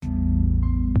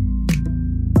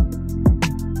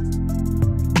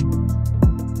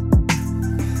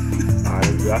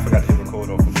I forgot to hit record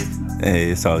on for me.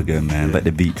 Hey, it's all good, man. Let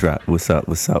the beat drop. What's up?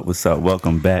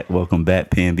 Welcome back,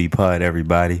 PNB Pod,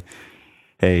 everybody.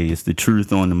 Hey, it's the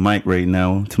truth on the mic right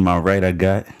now. To my right, I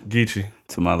got Geechee.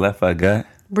 To my left, I got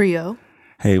Brio.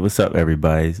 Hey, what's up,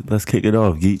 everybody? Let's kick it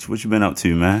off. Geech, what you been up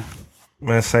to, man?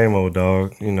 Man, same old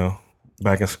dog. You know,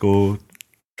 back in school,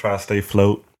 trying to stay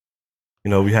afloat.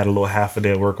 You know, we had a little half a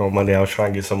day of work on Monday. I was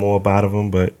trying to get some more up out of them,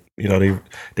 but you know,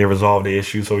 they resolved the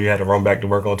issue, so we had to run back to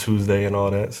work on Tuesday and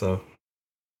all that. So,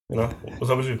 you know,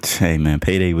 what's up with you? Hey, man,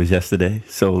 payday was yesterday,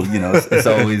 so you know it's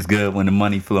always good when the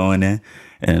money flowing in,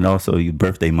 and also your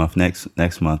birthday month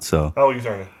next month. So, how old you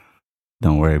turning?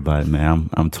 Don't worry about it,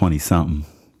 man. I'm 20 something.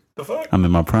 The fuck? I'm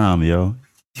in my prime, yo.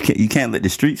 You can't let the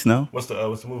streets know. What's the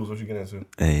moves? What you getting into?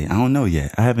 Hey, I don't know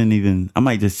yet. I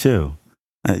might just chill.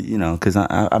 You know, because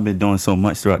I've been doing so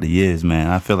much throughout the years, man.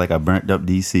 I feel like I burnt up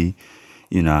DC.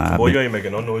 You know, you ain't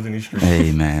making no noise in these streets.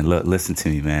 Hey, man, look, listen to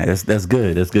me, man. That's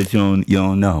good. That's good. You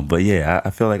don't know, but yeah, I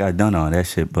feel like I've done all that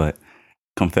shit. But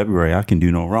come February, I can do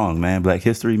no wrong, man. Black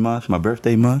History Month, my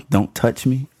birthday month. Don't touch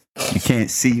me. You can't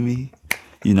see me.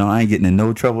 You know, I ain't getting in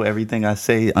no trouble. Everything I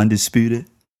say, undisputed.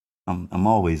 I'm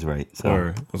always right.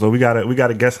 So we got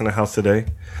a guest in the house today.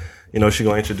 You know, she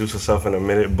gonna introduce herself in a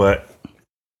minute, but.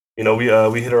 You know,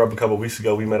 we hit her up a couple of weeks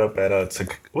ago. We met up at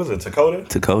Dakota?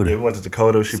 Dakota. Yeah, we went to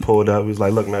Dakota. She pulled up. We was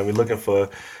like, "Look, man, we're looking for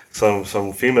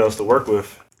some females to work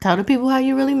with." Tell the people how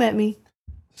you really met me.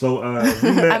 So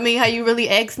we met, I mean, how you really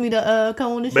asked me to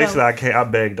come on the show. Basically, I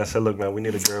begged. I said, "Look, man, we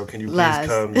need a girl. Can you please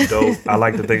come? You dope. I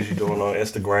like the things you're doing on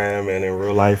Instagram and in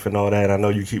real life and all that. I know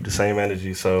you keep the same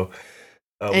energy." So,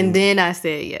 and then I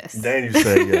said yes. Then you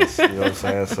said yes. You know what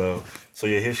I'm saying? So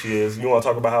yeah, here she is. You want to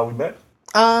talk about how we met?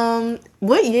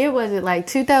 What year was it? Like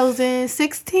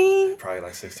 2016? Probably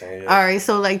like 16, yeah. All right,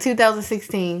 so like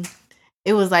 2016.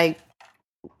 It was like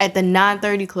at the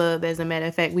 930 Club, as a matter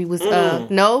of fact. We was,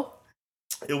 no?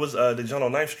 It was the John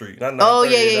on 9th Street. Not oh,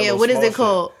 yeah. What is it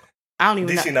called? I don't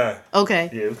even know. DC9. Okay.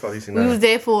 Yeah, it was called DC9. We was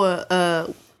there for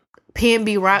a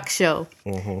PNB Rock show.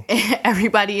 Mm-hmm. And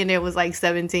everybody in there was like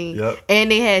 17. Yep.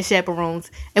 And they had chaperones.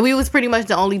 And we was pretty much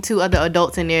the only two other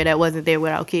adults in there that wasn't there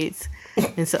with our kids.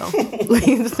 And so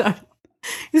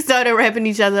we started wrapping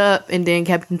each other up and then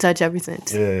kept in touch ever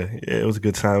since. Yeah, it was a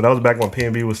good time. That was back when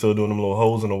PNB was still doing them little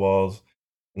holes in the walls.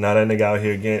 Now that nigga out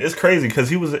here again. It's crazy because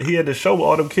he had the show with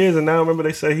all them kids, and now remember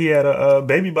they say he had a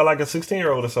baby by like a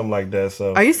 16-year-old or something like that.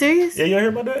 So are you serious? Yeah, you hear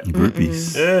about that?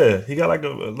 Groupies. Yeah, he got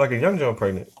like a young John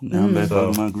pregnant. Now I'm back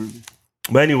talking about groupies.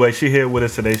 But anyway, she here with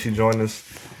us today. She joined us.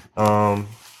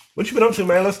 What you been up to,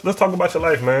 man? Let's talk about your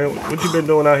life, man. What you been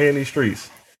doing out here in these streets?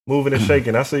 Moving and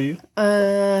shaking. I see you.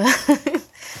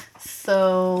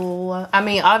 So I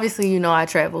mean, obviously, you know, I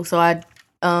travel, so I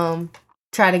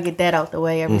try to get that out the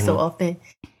way every so often.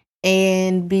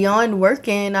 And beyond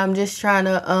working, I'm just trying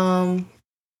to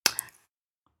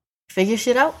figure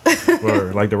shit out.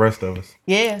 Word, like the rest of us.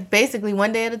 Yeah, basically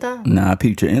one day at a time. Nah, I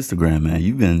peeped your Instagram, man.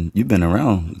 You've been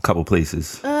around a couple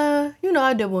places. You know,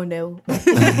 I did one day.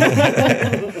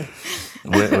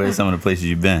 Where are some of the places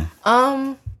you've been?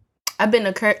 I've been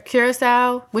to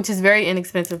Curacao, which is very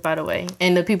inexpensive, by the way.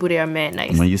 And the people there are mad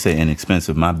nice. When you say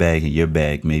inexpensive, my bag and your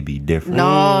bag may be different.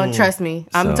 No, trust me.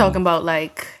 I'm talking about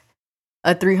like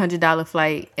a $300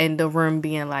 flight and the room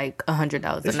being like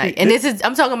 $100 a night. And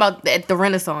I'm talking about at the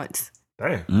Renaissance.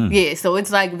 Damn. Yeah, so it's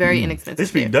like very inexpensive. They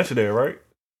speak Dutch there, right?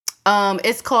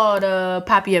 It's called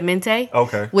Papiamente.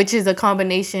 Okay. Which is a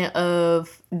combination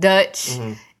of Dutch,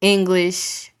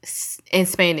 English, and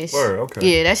Spanish. Word,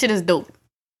 okay. Yeah, that shit is dope.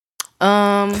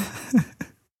 What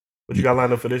you got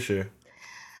lined up for this year?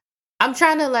 I'm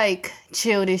trying to like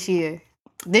chill this year.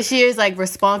 This year is like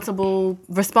responsible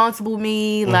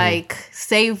me, like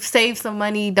save some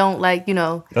money, don't like, you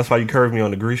know. That's why you curved me on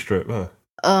the grease strip, huh?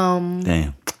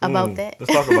 Damn. About that.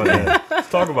 Let's talk about that. Let's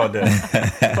talk about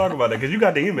that because you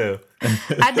got the email.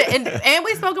 I did, and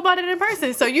we spoke about it in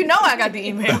person, so you know I got the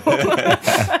email.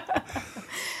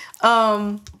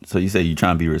 So you say you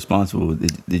trying to be responsible.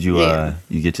 Did you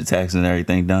you get your taxes and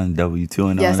everything done?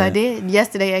 W-2 and all yes, that? I did.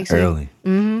 Yesterday, actually. Early.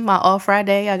 My off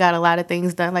Friday, I got a lot of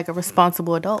things done like a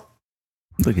responsible adult.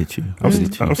 Look at you.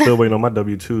 I'm still waiting on my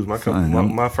W-2s.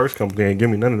 My first company ain't give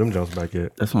me none of them jobs back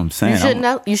yet. That's what I'm saying.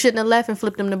 You shouldn't have left and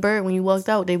flipped them the bird when you walked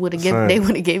out. They would have gave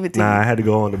it to you. Nah, I had to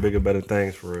go on to bigger, better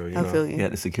things for real. I feel you. You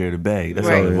had to secure the bag. That's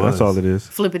Right. all it was. That's all it is.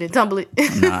 Flip it and tumble it.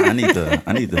 Nah, I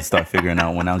need to start figuring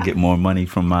out when I'll get more money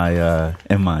from my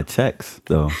in my checks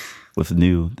though. With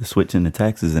the switch in the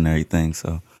taxes and everything.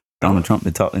 So Donald Trump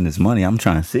been talking this money. I'm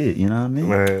trying to see it. You know what I mean?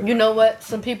 Man. You know what?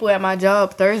 Some people at my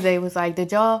job Thursday was like,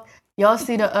 "Did y'all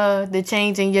see the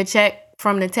change in your check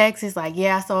from the taxes?" Like,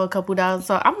 yeah, I saw a couple dollars.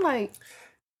 So I'm like,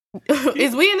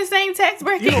 Is we in the same tax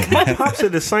bracket? My pop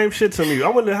said the same shit to me. I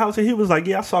went to the house and he was like,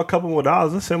 "Yeah, I saw a couple more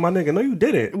dollars." I said, "My nigga, no, you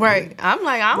didn't." Right. I'm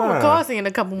like, I don't Nah. recall seeing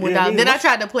a couple more dollars. Then I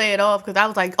tried to play it off because I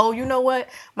was like, oh, you know what?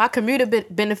 My commuter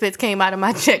benefits came out of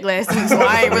my check last week, so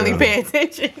I ain't really pay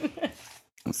attention.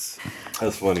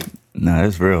 That's funny. Nah,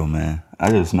 that's real, man. I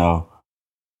just know.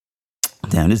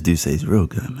 Damn, this dude says real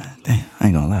good, man. Damn, I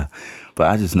ain't gonna lie.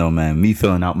 But I just know, man, me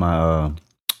filling out my,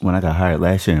 when I got hired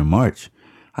last year in March,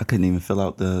 I couldn't even fill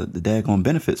out the daggone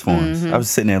benefits forms. Mm-hmm. I was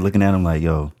sitting there looking at them like,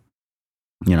 yo,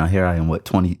 you know, here I am, what,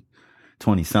 20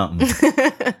 something.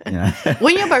 You know?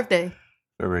 When your birthday?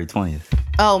 February 20th.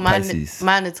 Oh, mine Pisces. the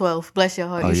 12th. Bless your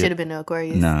heart. Oh, You yeah. should have been the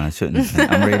Aquarius. Nah, I shouldn't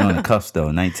have. I'm right on the cusp, though.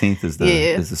 19th is the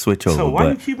switchover. So why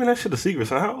you but keeping that shit a secret?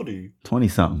 So how old are you? 20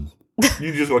 something.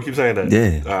 You just gonna keep saying that?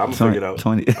 Yeah. I'm gonna figure it out.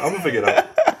 20. I'm gonna figure it out.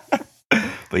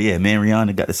 But yeah, me and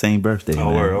Rihanna got the same birthday. Oh,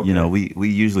 man. word, okay. You know, we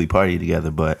usually party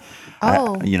together, but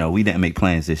you know, we didn't make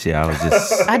plans this year. I was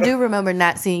just I do remember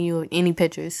not seeing you in any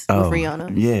pictures with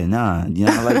Rihanna. Yeah, nah. You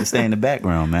know, I like to stay in the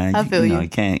background, man. I feel you. Know, you. you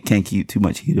can't keep too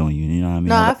much heat on you. You know what I mean?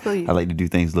 No, I feel you. I like to do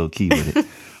things low key with it.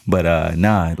 But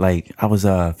nah, like I was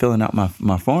filling out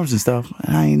my forms and stuff,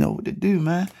 and I didn't know what to do,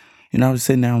 man. You know, I was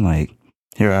sitting there, I'm like,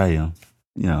 here I am,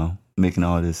 you know, making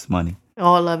all this money.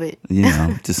 All of it. You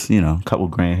know, just, you know, a couple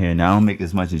grand here. Now, I don't make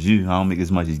as much as you. I don't make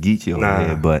as much as Geechee over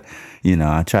here. But, you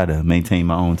know, I try to maintain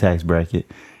my own tax bracket.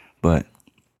 But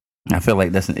I feel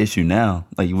like that's an issue now.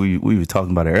 Like we were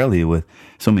talking about it earlier with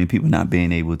so many people not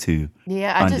being able to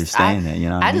understand that. You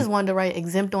know what I mean? just wanted to write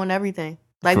exempt on everything.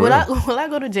 Like, For will real? I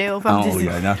go to jail if I I'm don't owe just...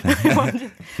 y'all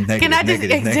nothing. Can I just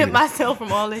exempt negative. myself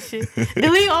from all this shit?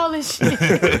 Delete all this shit.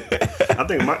 I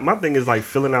think my thing is like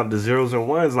filling out the zeros and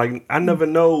ones. Like I never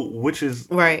know which is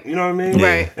Right. You know what I mean?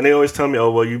 Right. And they always tell me,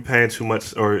 "Oh, well, you paying too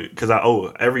much," or because I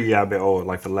owe every year I've been owing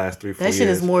like for the last 3-4 years. That shit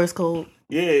is Morse code.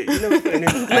 Yeah, you know, and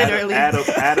then Literally. add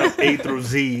up A through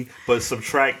Z, but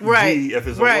subtract Right. G if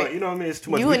it's a Right. one. You know what I mean? It's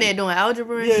too much. You in there doing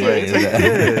algebra and Yeah,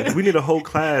 shit. yeah. We need a whole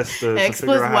class to X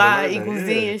figure plus out how to Y learn equals that.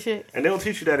 Z Yeah. and shit. And they don't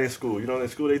teach you that in school. You know, in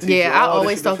school they teach Yeah, you I all this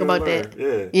always shit talk you about learn. that.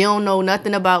 Yeah. You don't know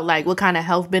nothing about like what kind of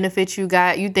health benefits you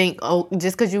got. You think, oh,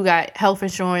 just because you got health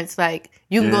insurance, like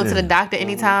you can go to the doctor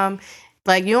anytime.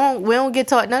 Like we don't get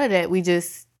taught none of that. We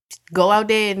just go out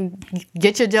there and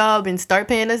get your job and start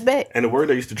paying us back. And the word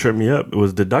that used to trip me up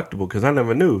was deductible because I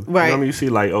never knew. You know Right. what I mean? You see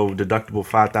like, oh, deductible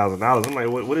 $5,000. I'm like,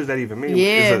 what does that even mean?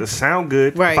 Yeah. Does it sound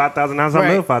good? Right. $5,000. I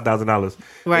Right. love $5,000. And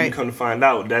Right. you come to find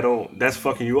out that's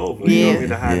fucking you over. You know what I mean?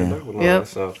 The high deductible and all Yep. that.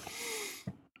 So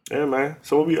yeah, man.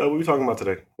 So what we talking about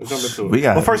today? Let's jump into it. We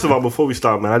got- Well, first of all, before we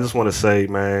start, man, I just want to say,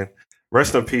 man,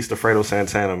 rest in peace to Fredo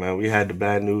Santana, man. We had the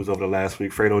bad news over the last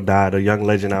week. Fredo died, a young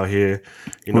legend out here.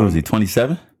 You What know, was he,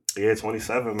 27? Yeah,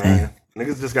 27, man.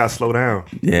 Niggas just gotta slow down.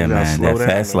 Yeah, Niggas gotta man. slow That down,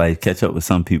 fast man. life catch up with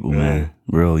some people, man.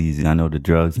 Real easy. I know the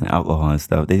drugs and alcohol and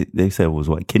stuff. They said it was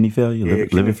what, kidney failure, Yeah, liver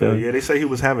kidney failure. Yeah, they say he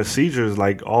was having seizures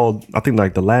like I think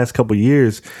like the last couple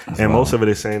years, and most of it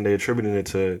is saying they attributing it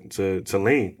to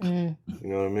lean. You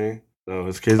know what I mean? So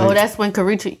his kids. Oh, that's when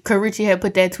Karuchi had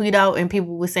put that tweet out and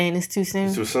people were saying it's too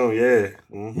soon. too soon. Yeah.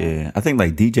 Mhm. Yeah, I think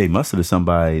like DJ Mustard or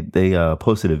somebody, they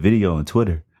posted a video on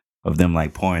Twitter of them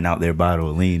like pouring out their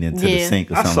bottle of lean into the Yeah. sink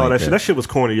or I something saw like that shit. That shit was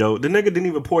corny, yo. The nigga didn't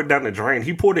even pour it down the drain.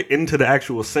 He poured it into the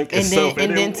actual sink And itself,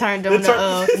 then turned on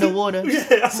the water.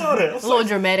 Yeah, I saw that. I A was little like,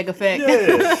 dramatic effect.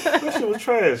 yeah, that shit was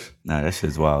trash. Nah, that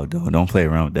shit's wild, though. Don't play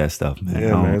around with that stuff, man. Yeah,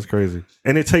 Don't- man, it's crazy.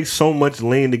 And it takes so much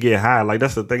lean to get high. Like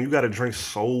that's the thing. You got to drink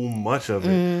so much of it.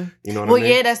 You know what Well, I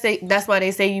mean? yeah, that's why they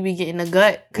say you be getting a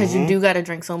gut because you do got to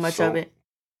drink so much of it.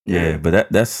 Yeah, but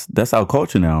that's our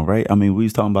culture now, right? I mean, we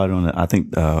was talking about it on I think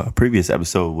a previous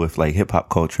episode with like hip hop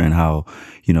culture and how,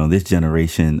 you know, this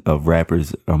generation of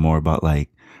rappers are more about like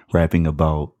rapping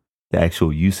about the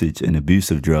actual usage and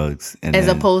abuse of drugs, and As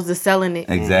then- opposed to selling it.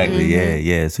 exactly,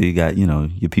 yeah. So you got, you know,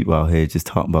 your people out here just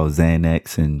talking about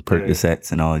Xanax and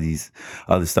Percocets and all these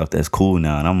other stuff that's cool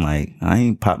now, and I'm like, I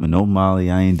ain't popping no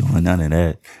Molly, I ain't doing none of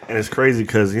that. And it's crazy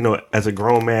because, you know, as a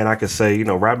grown man, I could say, you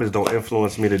know, rappers don't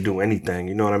influence me to do anything.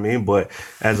 You know what I mean? But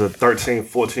as a 13,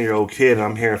 14-year-old kid,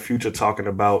 I'm hearing Future talking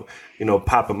about, you know,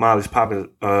 popping Molly's, popping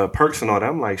perks and all that.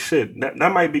 I'm like, shit, that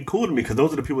might be cool to me because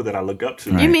those are the people that I look up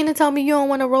to. You mean to tell me you don't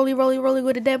want to rolly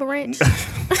with a dab of ranch?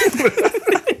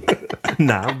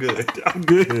 Nah, I'm good. I'm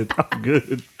good.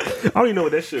 I don't even know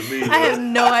what that shit means. I have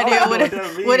no idea what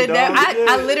that mean, what a dog. dab. Yeah.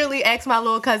 I literally asked my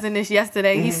little cousin this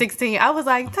yesterday. He's 16. I was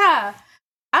like, Ty,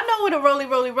 I know what a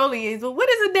rolly is, but what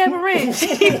is a dab of ranch?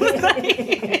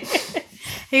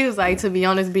 He was like, to be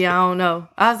honest, I don't know.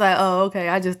 I was like, oh, okay.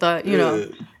 I just thought, you know.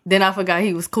 Then I forgot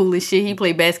he was cool as shit. He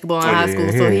played basketball in high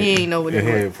school, so he ain't know what he it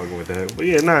was. ain't fucking with that. But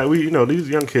yeah, nah, you know, these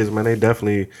young kids, man, they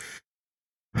definitely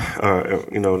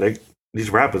You know, these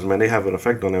rappers, man, they have an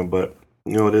effect on them. But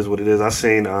you know, it is what it is. I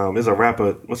seen there's a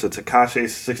rapper, what's it, Tekashi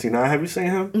 69. Have you seen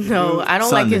him? No, I don't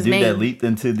Son, like his the dude name. that leaped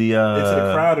into the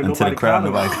crowd and into nobody the crowd, caught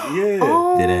him. nobody Yeah,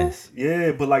 Oh. did ass.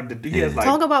 yeah, but like the dude has like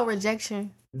Talk about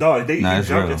rejection. dog. He Nah, it's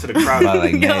jumped real. into the crowd. By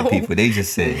like mad Yo. people, they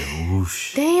just said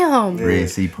whoosh. Damn. Yeah. Red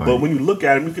Sea Party. But when you look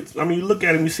at him, you look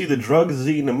at him, you see the drugs is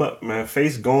eating him up, man.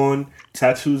 Face gone,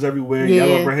 tattoos everywhere,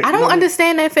 yellow Yeah. red. I don't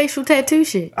understand that facial tattoo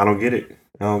shit. I don't get it.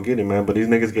 Man. But these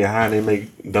niggas get high and they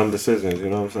make dumb decisions. You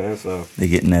know what I'm saying? So They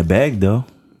getting that bag though.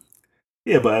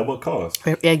 yeah, but at what cost?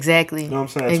 Exactly. You know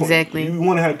what I'm saying? Exactly. You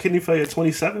want to have kidney failure at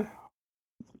 27?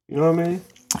 You know what I mean?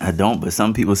 I don't, but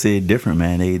some people say it different,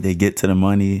 man. They get to the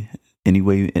money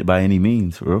anyway by any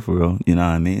means, for real. You know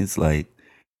what I mean? It's like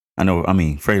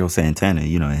Fredo Santana,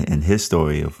 you know, and his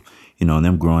story of, you know,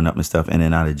 them growing up and stuff, in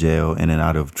and out of jail, in and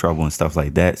out of trouble and stuff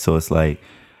like that. So it's like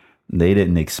they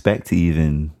didn't expect to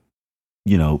even,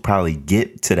 you know, probably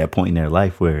get to that point in their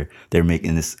life where they're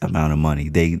making this amount of money.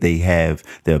 They have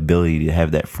the ability to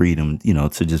have that freedom, you know,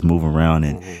 to just move around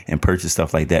and purchase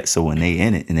stuff like that. So when they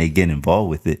in it and they get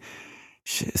involved with it,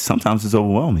 shit, sometimes it's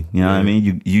overwhelming. You know what I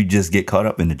mean? You just get caught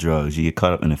up in the drugs, you get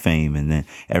caught up in the fame, and then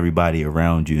everybody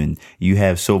around you, and you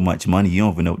have so much money, you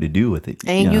don't even know what to do with it.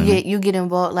 And know what I mean? you get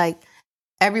involved, like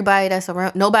everybody that's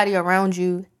around, nobody around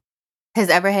you has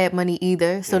ever had money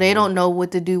either, so they don't know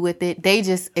what to do with it. They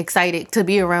just excited to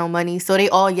be around money, so they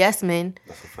all yes men.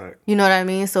 That's a fact. You know what I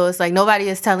mean? So it's like nobody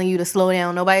is telling you to slow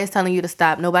down, nobody is telling you to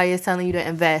stop, nobody is telling you to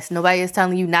invest, nobody is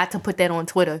telling you not to put that on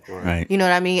Twitter. Right. You know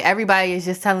what I mean? Everybody is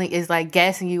just is like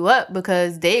gassing you up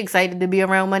because they excited to be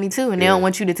around money too, and they don't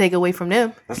want you to take away from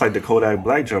them. That's like the Kodak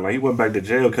Black jump. Like, he went back to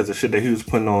jail because of shit that he was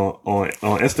putting on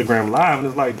Instagram Live, and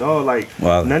it's like, dog, like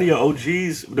Wow. none of your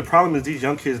OGs. The problem is these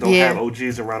young kids don't Yeah. have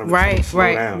OGs around them. to Right, tell them to slow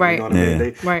right, down, right. You know what I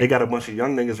mean? Yeah. They got a bunch of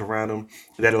young niggas around them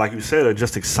that, like you said, are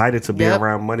just excited to be Yep.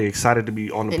 around money, excited to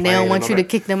be on the And plane. they don't want all you to that.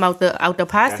 kick them out the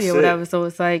posse That's or it. whatever. So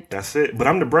it's like, That's it. But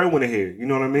I'm the breadwinner here. You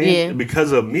know what I mean? Yeah.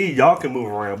 Because of me, y'all can move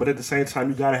around. But at the same time,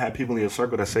 you gotta have people in your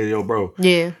circle that say, "Yo, bro,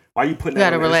 yeah, why you putting You that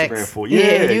gotta on relax. Instagram for?"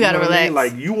 Yeah, you gotta know what I mean?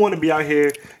 relax. Like, you want to be out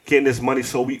here getting this money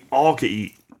so we all can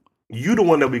eat. You the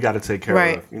one that we got to take care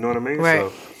Right. of. You know what I mean? Right.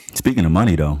 So, Speaking of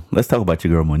money, though, let's talk about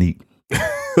your girl Monique.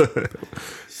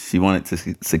 She wanted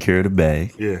to secure the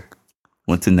bag. yeah.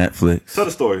 Went to Netflix. Tell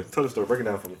the story. Break it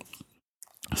down for me.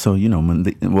 So you know,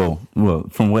 well,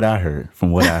 from what I heard,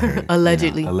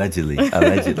 Allegedly. you know,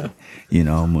 allegedly, you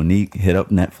know, Monique hit up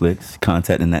Netflix,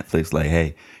 contacted Netflix, like,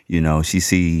 hey, you know, she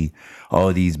see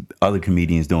all these other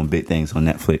comedians doing big things on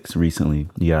Netflix recently.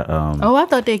 Yeah. oh, I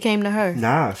thought they came to her.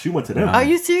 Nah, she went to them. Are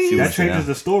you serious? That changes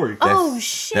the story. Oh That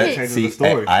shit! changes See, the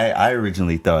story. I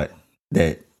originally thought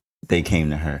that they came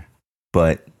to her,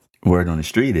 but word on the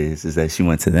street is that she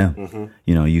went to them. Mm-hmm.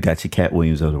 You know, you got your Cat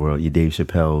Williams of the world, your Dave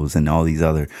Chappelle's, and all these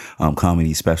other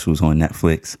comedy specials on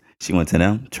Netflix. She went to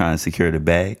them, trying to secure the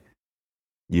bag,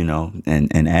 you know,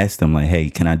 and asked them, like, hey,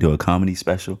 can I do a comedy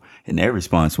special? And their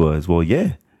response was, well,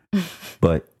 yeah,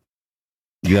 but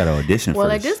you got to audition Well,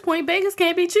 first. at this point, beggars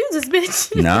can't be choosers,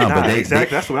 bitch. Nah, Nah, but they,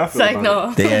 exactly. That's what I It's feel like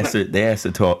about no. they asked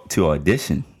her to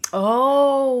audition.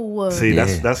 Oh. it. See, Yeah.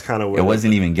 that's kind of what It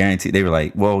wasn't even guaranteed. They were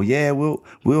like, well, yeah,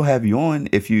 we'll have you on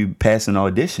if you pass an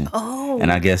audition. Oh.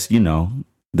 And I guess, you know,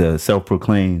 the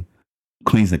self-proclaimed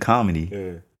queens of comedy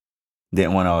Yeah.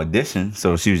 didn't want to audition.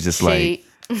 So she was just Shade.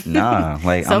 like, nah,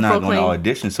 like, I'm not going to Self-proclaimed.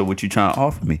 audition. So what you trying to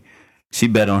offer me? She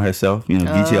bet on herself. You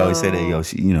know, Geechee always said that,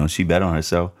 yo, she bet on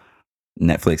herself.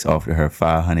 Netflix offered her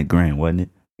 $500,000, wasn't it?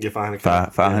 Yeah,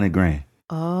 500. 500 grand.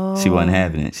 Oh. She wasn't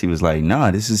having it. She was like,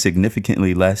 nah, this is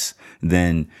significantly less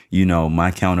than, you know, my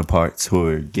counterparts who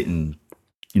are getting,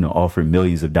 you know, offered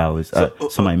millions of dollars.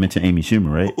 Somebody mentioned Amy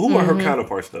Schumer, right? Who are her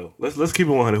counterparts though? Let's keep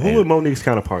it 100. Who are Monique's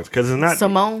counterparts? Because it's not.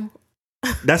 Simone.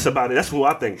 That's about it. That's who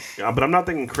I think. But I'm not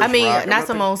thinking Chris. I mean, Rock. I'm not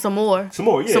Simone. Some more. Some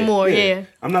more, yeah. Some more, yeah.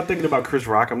 I'm not thinking about Chris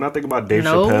Rock. I'm not thinking about Dave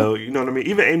No. Chappelle. You know what I mean?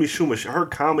 Even Amy Schumer, her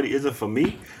comedy isn't for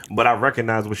me, but I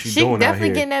recognize what she's She doing out definitely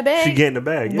here. getting that bag. She getting the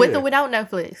bag, yeah. With or without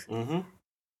Netflix. Mm-hmm.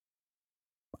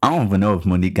 I don't even know if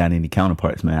Monique got any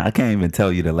counterparts, man. I can't even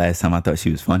tell you the last time I thought she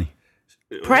was funny.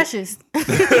 Precious.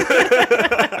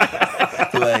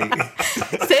 Like,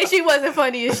 Say she wasn't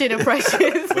funny as shit in Precious.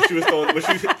 When she was throwing,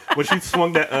 when she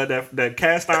swung that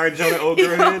cast iron joint at old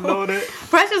girl head and all that.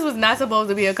 Precious was not supposed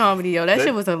to be a comedy, yo. That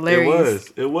shit was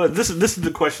hilarious. It was. This is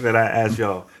the question that I asked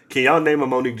y'all. Can y'all name a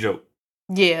Monique joke?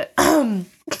 Yeah. give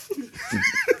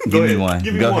me ahead. one.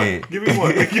 Give me Go one. ahead. Give me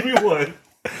one. Give me one.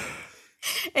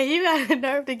 And you got the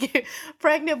nerve to get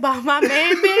pregnant by my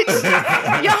man, bitch.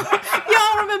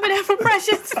 y'all remember that from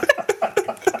Precious?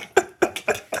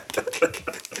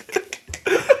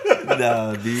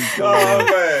 Nah, dude. Come Oh on.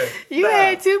 man, You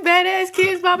had 2 badass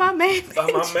kids by my man. by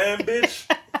my man, bitch.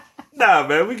 Nah,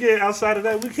 man, we can't. Outside of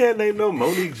that, we can't name no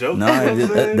Monique joke. No, You know what I'm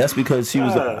saying? that's because she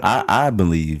was. I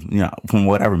believe, from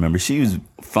what I remember, she was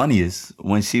funniest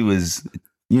when she was,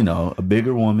 a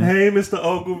bigger woman. Hey, Mr.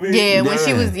 Ogilvy. Yeah, when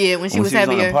she was When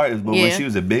heavier. on the parties, but when she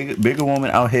was a bigger woman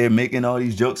out here making all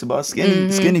these jokes about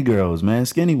skinny girls, man,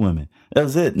 skinny women. That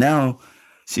was it. Now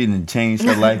she didn't change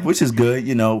her life, which is good.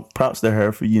 Props to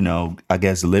her for I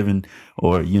guess living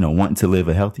or wanting to live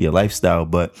a healthier lifestyle,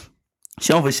 but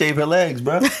she don't shave her legs,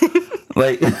 bro.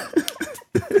 Like,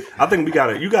 I think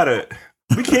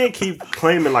we can't keep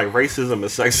claiming like racism and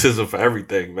sexism for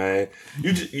everything, man.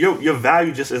 Your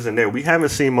value just isn't there. We haven't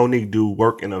seen Monique do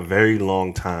work in a very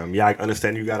long time. Yeah, I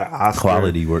understand you got an Oscar.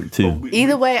 Quality work too.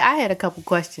 Either way, I had a couple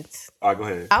questions. All right, go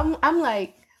ahead. I'm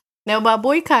like, now by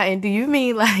boycotting, do you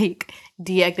mean like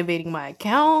deactivating my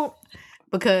account?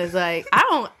 Because like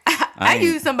I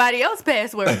use somebody else's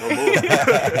password.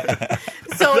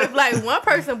 So if like one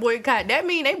person boycott, that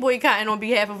mean they boycotting on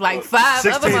behalf of like 5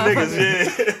 other 16 motherfuckers.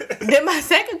 niggas, yeah. Then my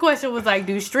second question was like,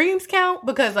 do streams count?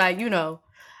 Because like, I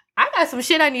got some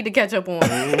shit I need to catch up on.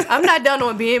 I'm not done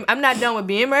with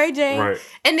being Mary Jane. Right.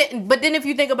 But then if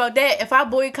you think about that, if I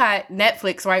boycott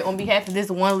Netflix, right, on behalf of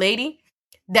this one lady,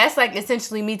 that's like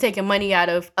essentially me taking money out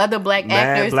of other black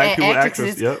actors and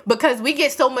actresses yep. because we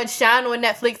get so much shine on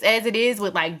Netflix as it is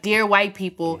with like Dear White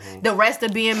People, the rest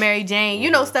of being Mary Jane,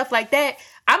 stuff like that.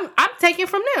 I'm taking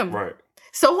from them. Right.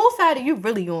 So whose side are you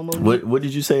really on, Monique? What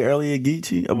did you say earlier,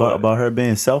 Geechee, about her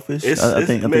being selfish? I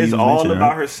think it's you all mentioned, about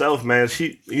right? herself, man.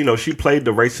 She played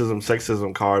the racism,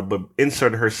 sexism card, but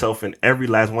inserted herself in every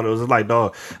last one. It was like,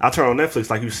 dog, I turn on Netflix,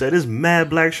 like you said, it's mad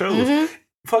black shows.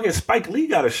 Fucking Spike Lee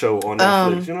got a show on Netflix. You know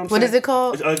what I'm saying? What is it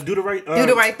called? Do the Right Do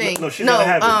the Right Thing. No, she's gotta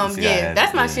have it. Yeah,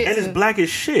 that's my shit. And it's black as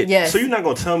shit. Yes. So you're not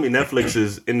gonna tell me Netflix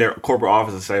is in their corporate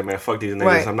office and say, man, fuck these niggas.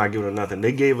 Right. I'm not giving them nothing.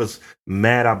 They gave us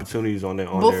mad opportunities on their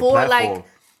Before platform.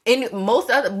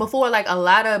 before a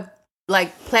lot of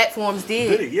like platforms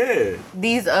did Yeah.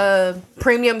 these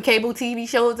premium cable TV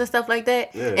shows and stuff like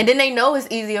that. Yeah. And then they know it's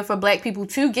easier for black people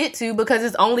to get to because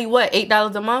it's only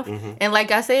 $8 a month. And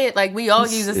like I said, like we all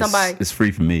using somebody. It's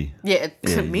free for me. Yeah,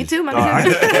 me too, my I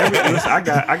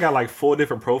nigga. got like 4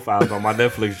 different profiles on my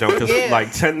Netflix junk because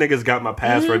like 10 niggas got my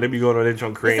password. They be going on their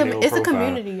junk creating It's their a profile.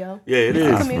 community, yo. Yeah, it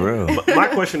is. Nah, for real. But my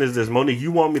question is this, Monique,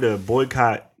 you want me to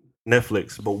boycott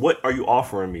Netflix, but what are you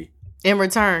offering me? In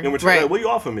return, In return, right? like, what are you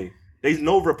offering me? There's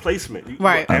no replacement.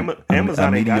 Right.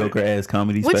 Amazon a ain't got mediocre it. ass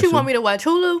comedy What special. you want me to watch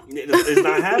Hulu? It's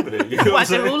not happening. You know what I'm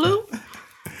Watching saying? Hulu?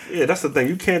 Yeah, that's the thing.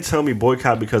 You can't tell me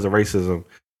boycott because of racism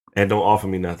and don't offer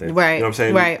me nothing. Right. You know what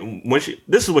I'm saying? Right.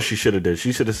 This is what she should have did.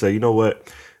 She should have said, you know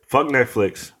what? Fuck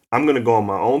Netflix. I'm going to go on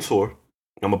my own tour.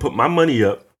 I'm going to put my money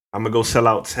up. I'm going to go sell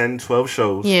out 10, 12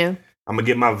 shows. Yeah. I'm going to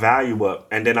get my value up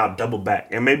and then I'll double back.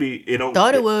 And maybe it don't.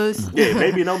 Thought it was. Yeah,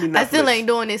 maybe it don't be Netflix. I still ain't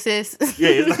doing it, sis. Yeah,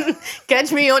 it's like,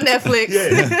 Catch me on Netflix. yeah,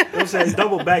 you know what I'm saying?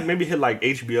 Double back, maybe hit like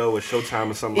HBO or Showtime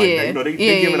or something like that. You know, they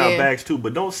giving out bags too,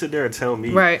 but don't sit there and tell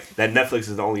me that Netflix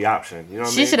is the only option. You know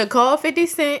what I mean? She should have called 50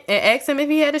 Cent and asked him if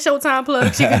he had a Showtime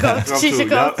plug. She could call. She should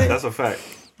call. That's a fact.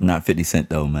 Not 50 Cent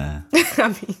though, man. I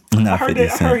mean, Not 50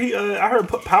 Cent. I heard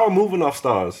Power moving off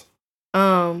Stars.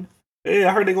 yeah,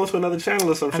 I heard they go to another channel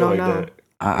or some shit like that.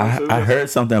 I heard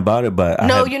something about it, but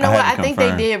no, you know what? I think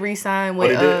they did re-sign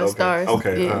with Stars.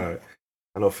 Okay, yeah. all right.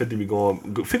 I know 50 be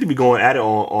going at it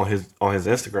on his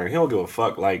Instagram. He don't give a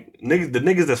fuck. Like the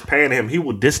niggas that's paying him, he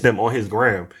will diss them on his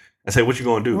gram and say, "What you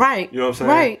gonna do?" Right. You know what I'm saying?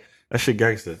 Right. That shit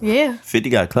gangster. Yeah. 50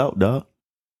 got clout, dog.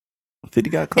 50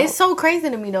 got clout. It's so crazy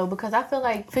to me though because I feel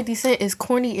like 50 Cent is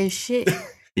corny as shit.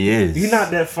 He is. He's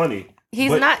not that funny. He's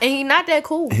not that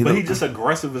cool. But he's just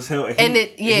aggressive as hell. And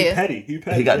he petty. He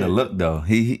petty. He got the look though.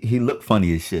 He look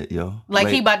funny as shit, yo. Like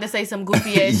he about to say some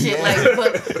goofy ass shit,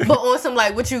 like but on some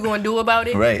like what you gonna do about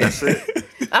it? Right. That's it.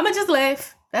 I'ma just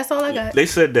laugh. That's all I got. They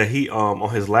said that he on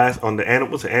the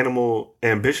Animal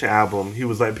Ambition album, he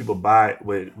was letting people buy it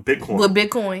with Bitcoin. With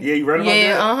Bitcoin. Yeah, you read about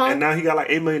that? Uh-huh. And now he got like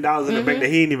 $8 million in the bank that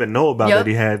he didn't even know about that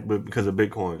he had because of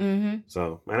Bitcoin.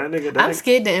 So, man, I'm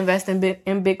scared to invest in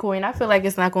Bitcoin. I feel like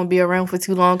it's not going to be around for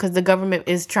too long because the government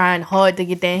is trying hard to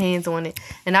get their hands on it.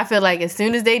 And I feel like as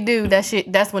soon as they do,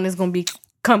 that's when it's going to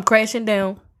come crashing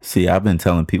down. See, I've been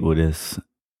telling people this.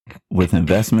 With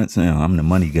investments, I'm the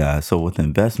money guy. So with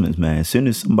investments, man, as soon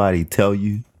as somebody tell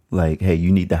you, like, hey,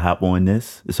 you need to hop on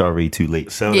this, it's already too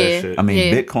late. Sell that shit. I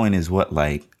mean, Bitcoin is what,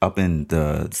 like, up in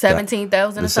the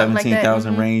 17,000 or something like that.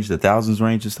 17,000 range, the thousands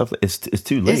range and stuff. It's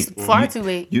too late. It's far too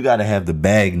late. You got to have the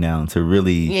bag now to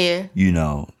really,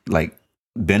 like,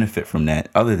 benefit from that.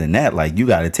 Other than that, like you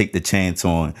got to take the chance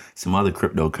on some other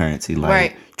cryptocurrency like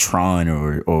Right. Tron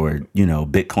or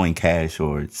Bitcoin Cash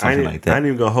or something like I that. ain't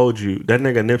even gonna hold you. That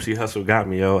nigga Nipsey Hussle got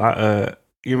me, yo.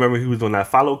 You remember he was doing that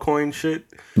follow coin shit?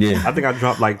 Yeah. I think I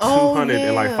dropped like 200 Oh,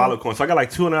 in like yeah. follow coins. So I got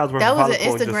like $200 worth That of was follow an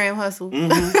coins. Instagram hustle.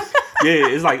 Yeah,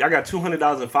 it's like I got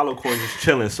 $200 in follow coins just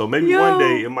chilling. So maybe Yo. one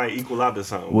day it might equal out to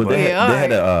something. Well, but they Yeah,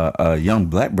 had a young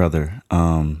black brother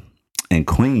in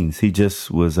Queens. He just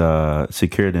was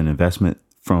secured an investment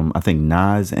from I think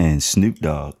Nas and Snoop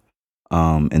Dogg,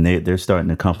 and they're starting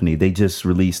a company. They just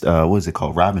released what is it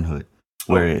called, Robinhood,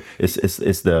 where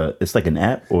it's like an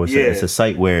app or it's a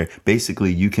site where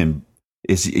basically you can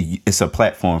it's a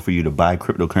platform for you to buy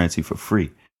cryptocurrency for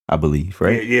free. I believe,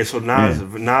 right? Yeah, so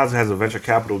Nas has a venture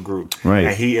capital group, Right.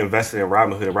 and he invested in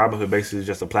Robinhood. And Robinhood basically is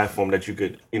just a platform that you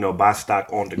could, buy stock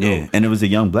on the go. Yeah, and it was a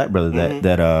young black brother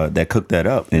that cooked that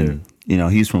up, and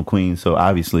he's from Queens, so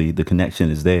obviously the connection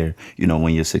is there.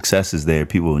 When your success is there,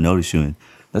 people will notice you, and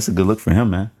that's a good look for him,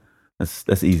 man.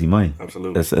 That's easy money.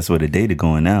 Absolutely. That's where the data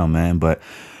going now, man. But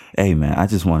hey, man, I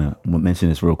just want to mention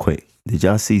this real quick. Did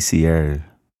y'all see Sierra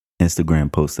Instagram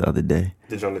post the other day?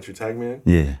 Did y'all let you tag me in?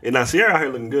 Yeah. And now Sierra out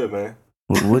here looking good, man.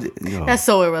 Yo. That's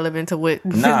so irrelevant to what.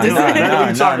 Nah.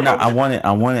 I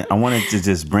wanted to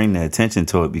just bring the attention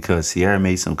to it because Sierra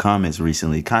made some comments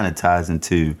recently. Kind of ties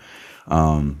into,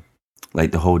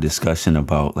 like the whole discussion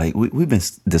about like we've been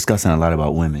discussing a lot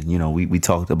about women. We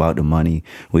talked about the money.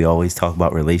 We always talk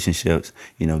about relationships.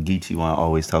 Geechee want to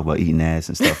always talk about eating ass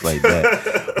and stuff like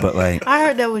that. But like, I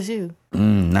heard that was you.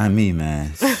 not me,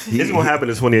 man. It's gonna happen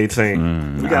in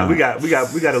 2018. We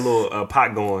got a little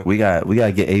pot going. We got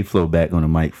to get A-Flow back on the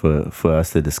mic for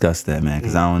us to discuss that, man.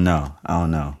 Because I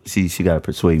don't know. She got to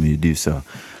persuade me to do so.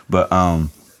 But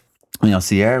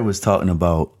Sierra was talking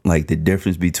about like the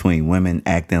difference between women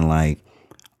acting like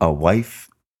a wife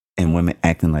and women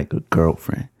acting like a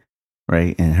girlfriend,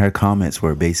 right? And her comments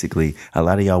were basically, a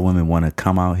lot of y'all women want to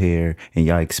come out here and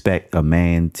y'all expect a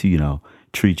man to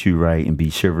treat you right and be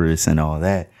chivalrous and all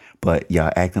that, but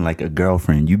y'all acting like a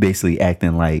girlfriend. You basically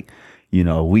acting like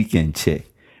a weekend chick,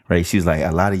 right? She was like,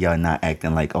 a lot of y'all not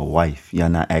acting like a wife. Y'all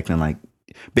not acting like,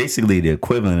 basically the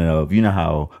equivalent of,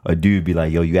 how a dude be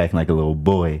like, yo, you acting like a little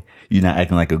boy. You're not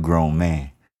acting like a grown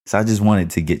man. So I just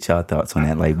wanted to get y'all thoughts on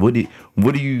that. Like, what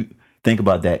do you think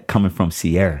about that coming from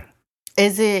Sierra?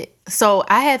 So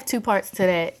I have two parts to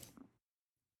that.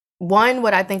 One,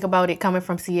 what I think about it coming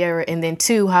from Sierra, and then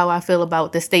two, how I feel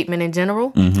about the statement in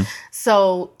general. Mm-hmm.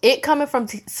 So it coming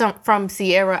from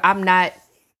Sierra,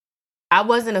 I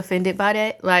wasn't offended by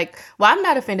that. Like, I'm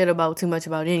not offended about too much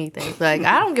about anything. Like,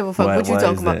 I don't give a fuck what you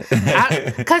talking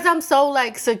about. Because I'm so,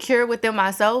 like, secure within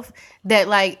myself that,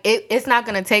 like, it's not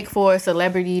going to take for a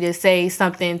celebrity to say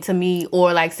something to me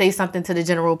or, like, say something to the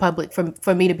general public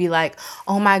for me to be like,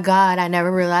 oh, my God, I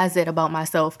never realized that about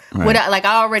myself. Right.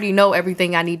 I already know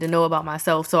everything I need to know about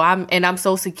myself. So I'm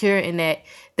so secure in that,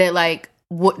 like,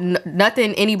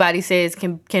 nothing anybody says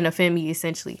can offend me,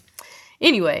 essentially.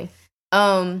 Anyway,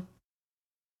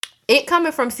 it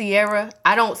coming from Sierra,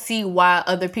 I don't see why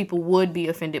other people would be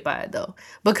offended by it, though.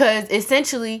 Because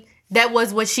essentially, that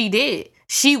was what she did.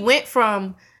 She went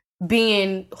from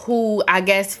being who I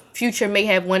guess Future may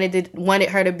have wanted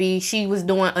her to be. She was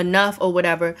doing enough or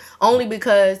whatever. Only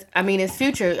because, it's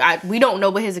Future. We don't know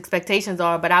what his expectations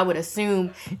are, but I would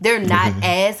assume they're not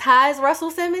as high as Russell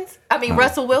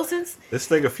Wilson's. This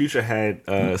nigga Future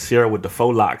had Sierra with the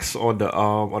faux locks on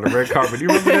the red carpet. Do you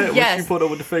remember that? Yes. When she pulled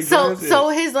up with the fake So dreads?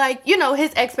 Yeah. his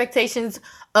his expectations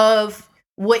of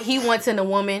what he wants in a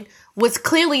woman was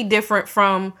clearly different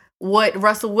from what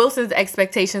Russell Wilson's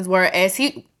expectations were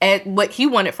at what he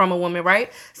wanted from a woman,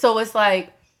 right? So it's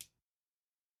like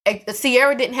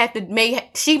Sierra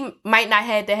she might not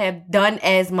have to have done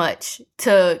as much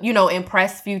to,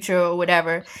 impress Future or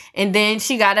whatever. And then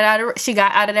she got out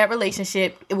of that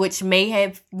relationship, which may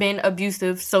have been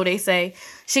abusive, so they say.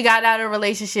 She got out of a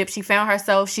relationship, she found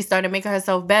herself, she started making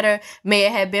herself better, may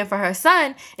it have been for her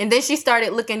son, and then she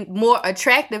started looking more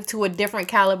attractive to a different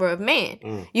caliber of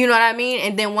man. You know what I mean?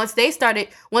 And then once they started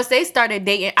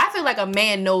dating, I feel like a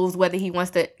man knows whether he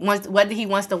wants to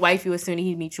wife you as soon as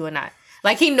he meets you or not.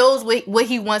 Like, he knows what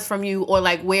he wants from you, or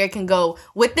like where it can go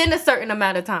within a certain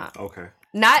amount of time. Okay.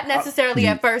 Not necessarily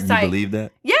at first sight. You believe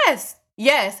that? Yes.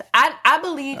 I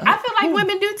believe. I feel like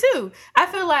women do too. I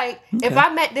feel like if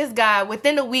I met this guy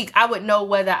within a week, I would know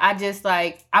whether I'm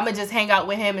gonna just hang out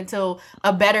with him until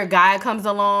a better guy comes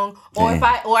along, or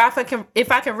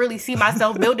if I can really see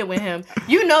myself building with him.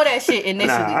 You know that shit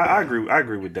initially. Nah, I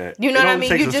agree with that. You know what I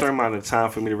mean? It takes a certain amount of time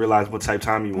for me to realize what type of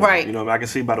time you want. Right. I can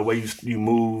see by the way you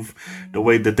move,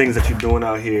 the things that you're doing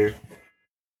out here.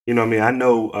 You know what I mean? I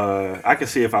know I can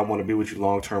see if I want to be with you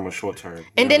long term or short term.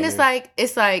 And then it's like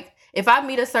if I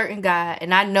meet a certain guy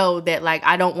and I know that like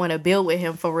I don't want to build with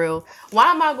him for real,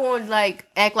 why am I going to like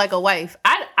act like a wife?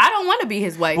 I don't want to be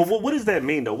his wife. But what does that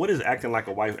mean though? What is acting like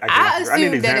a wife? I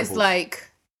assume that it's like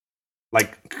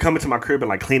coming to my crib and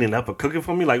like cleaning up or cooking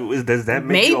for me. Like, does that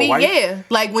make you a maybe wife? yeah.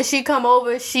 Like when she come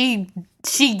over, she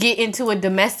get into a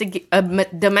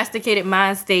domesticated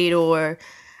mind state, or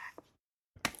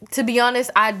to be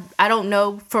honest, I don't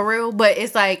know for real, but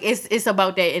it's like it's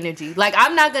about that energy. Like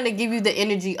I'm not gonna give you the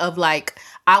energy of like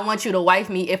I want you to wife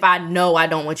me if I know I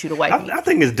don't want you to wife me. I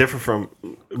think it's different from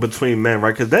between men,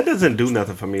 right? Because that doesn't do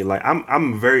nothing for me. Like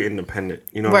I'm very independent,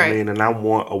 you know what I mean? And I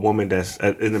want a woman that's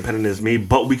as independent as me,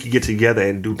 but we could get together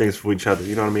and do things for each other.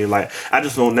 You know what I mean? Like I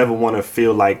just don't never want to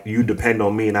feel like you depend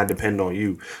on me and I depend on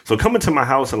you. So coming to my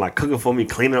house and like cooking for me,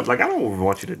 cleaning up, like I don't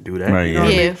want you to do that. Right? You know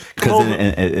what I mean?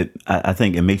 Because I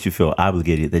think it makes you feel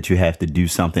obligated that you have to do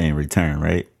something in return,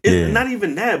 right? It's not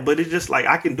even that, but it's just like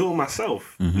I can do it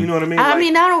myself. Mm-hmm. You know what I mean? I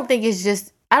mean, I don't think it's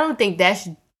just. I don't think that's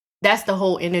the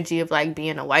whole energy of like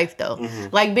being a wife though. Mm-hmm.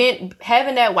 Like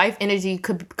having that wife energy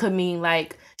could mean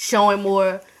like showing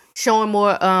more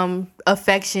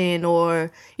affection,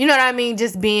 or you know what I mean,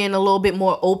 just being a little bit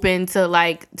more open to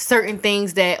like certain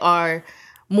things that are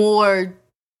more.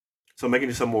 So making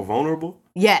yourself more vulnerable.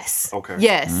 Yes. Okay.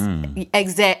 Yes.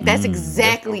 Exact. That's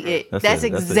exactly it. That's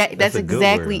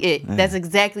exactly it. Yeah. That's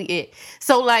exactly it.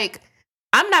 So like,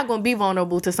 I'm not gonna be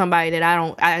vulnerable to somebody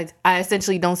that I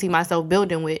essentially don't see myself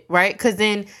building with, right? Because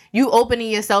then you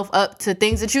opening yourself up to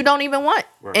things that you don't even want,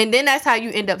 Right. and then that's how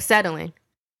you end up settling.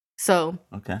 So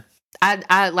Okay.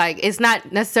 I like, it's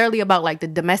not necessarily about like the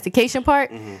domestication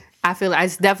part. Mm-hmm. I feel like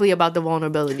it's definitely about the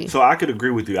vulnerability. So I could agree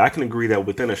with you. I can agree that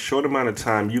within a short amount of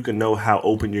time, you can know how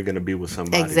open you're going to be with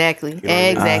somebody. Exactly. You know what I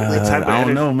mean? Exactly. The type of I don't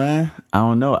energy- know, man. I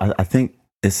don't know. I think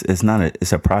it's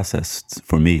a process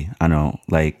for me. I know,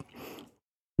 like,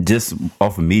 just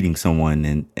off of meeting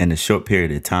someone in a short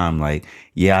period of time, like,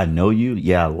 yeah, I know you,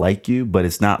 yeah, I like you, but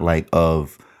it's not like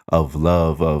of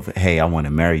love, of hey, I want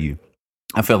to marry you.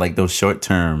 I feel like those short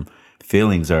term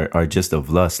feelings are just of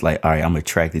lust. Like, all right, I'm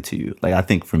attracted to you. Like, I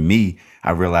think for me,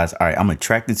 I realized, all right, I'm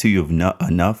attracted to you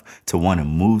enough to want to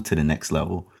move to the next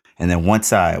level. And then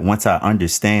once I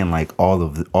understand like all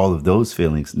of those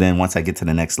feelings, then once I get to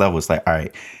the next level, it's like, all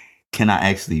right, can I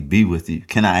actually be with you?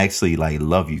 Can I actually like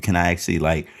love you? Can I actually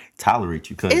like tolerate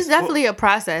you? It's definitely a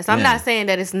process. I'm Yeah. not saying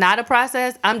that it's not a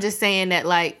process. I'm just saying that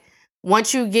like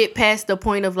once you get past the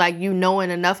point of like you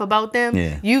knowing enough about them,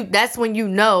 that's when you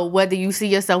know whether you see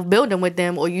yourself building with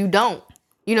them or you don't.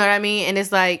 You know what I mean? And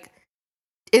it's like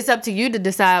it's up to you to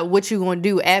decide what you're going to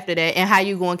do after that and how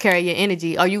you going to carry your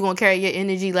energy. Are you going to carry your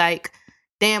energy like,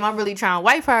 damn, I'm really trying to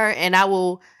wife her and I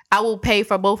will pay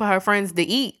for both of her friends to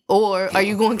eat? Or are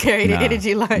you going to carry the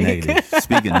energy like... Negative.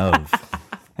 Speaking of,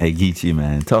 hey, Geechee,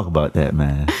 man, talk about that,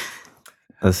 man.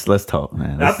 Let's talk,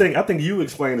 man. I think you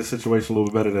explain the situation a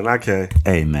little bit better than I can.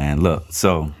 Hey, man, look.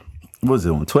 So, what was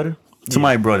it on Twitter?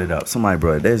 Somebody brought it up.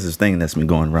 There's this thing that's been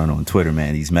going around on Twitter,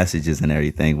 man. These messages and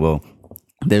everything. Well,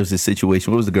 there was this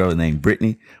situation. What was the girl named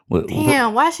Brittany?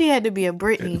 Damn, why she had to be a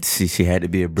Brittany? She had to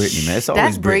be a Brittany, man. It's always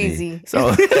That's Brittany. brazy.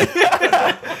 So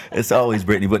it's always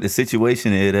Brittany. But the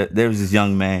situation is that there was this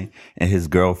young man and his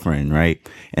girlfriend, right?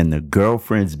 And the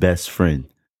girlfriend's best friend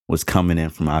was coming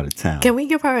in from out of town. Can we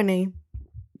give her a name?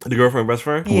 The girlfriend best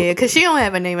friend? Yeah, because she don't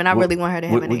have a name and I really want her to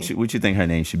have a name. What you think her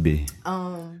name should be?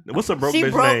 What's a broke She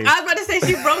bitch broke. name? I was about to say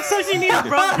she broke, so she needs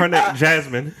broke. Her name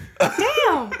Jasmine.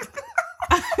 Damn.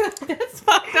 That's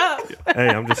fucked up. Hey,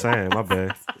 I'm just saying, my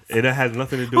bad. It has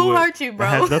nothing to do Who with... hurt you, bro? It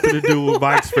has nothing to do with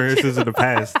my experiences in the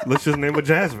past. Let's just name her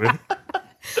Jasmine.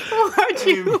 Who hurt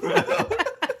you?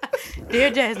 Dear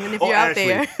Jasmine, if you're out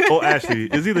there. Or Ashley.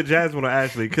 It's either Jasmine or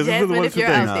Ashley. Because it's either Jasmine, one if of two you're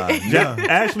things. out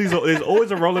there. Ashley's there's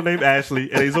always a roller named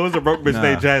Ashley, and there's always a broke bitch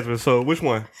named Jasmine. So which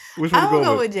one? Which one I'm you going to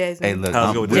going go with Jasmine. Hey, look,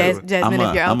 I'll go with Jasmine. Jasmine,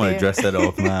 if you're out I'm there. gonna address that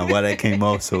offline. Why that came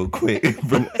off so quick?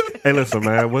 Hey, listen,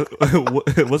 man.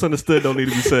 What's understood don't need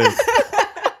to be said.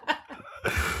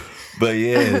 But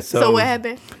yeah, So what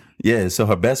happened? Yeah, so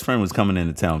her best friend was coming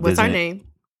into town. What's her visiting. name?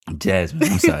 Jasmine.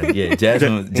 I'm sorry. Yeah,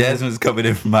 Jasmine was coming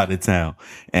in from out of town,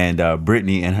 and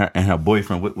Brittany and her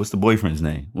boyfriend. What's the boyfriend's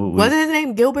name? Wasn't his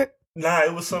name Gilbert? Nah,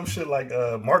 it was some shit like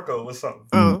Marco or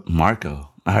something. Marco.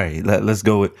 All right, let's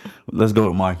go with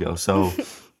Marco. So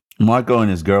Marco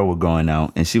and his girl were going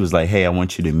out, and she was like, "Hey, I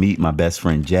want you to meet my best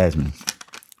friend Jasmine."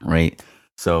 Right.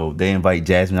 So they invite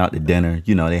Jasmine out to dinner.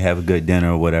 You know, they have a good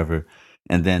dinner or whatever.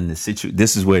 And then this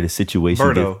is where the situation.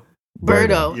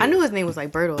 Birdo. Yeah. I knew his name was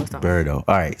like Birdo or something. Birdo.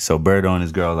 All right. So Birdo and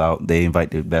his girl out. They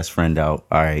invite their best friend out.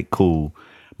 All right, cool.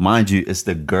 mind you, it's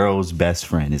the girl's best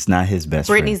friend. It's not his best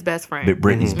Brittany's friend. best friend.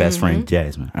 Brittany's best friend,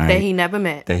 Jasmine. All right? That he never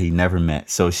met. That he never met.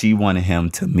 So she wanted him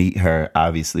to meet her,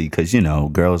 obviously, because,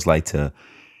 girls like to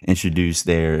introduce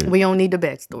their... We don't need the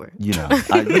backstory.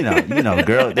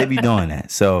 Girl, they be doing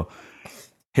that. So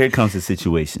here comes the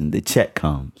situation. The check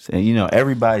comes. And,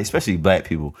 everybody, especially black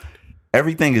people,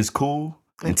 everything is cool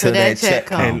until that check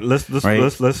comes. And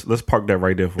let's park that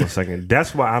right there for a second.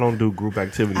 That's why I don't do group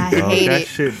activities. I dog. hate that it.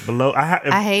 shit below.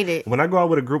 I hate it. When I go out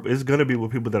with a group, it's gonna be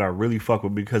with people that I really fuck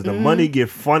with because the money get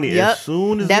funny Yep. as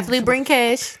soon as Definitely bring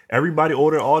cash. everybody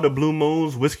order all the Blue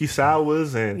Moons, whiskey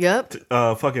sours, and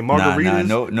fucking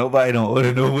margaritas. Nobody don't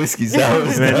order no whiskey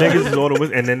sours. Man, niggas is order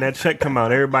whiskey, and then that check come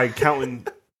out. Everybody counting.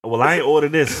 Well, I ain't order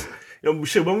this.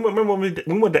 Shit, when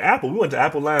we went to Apple, we went to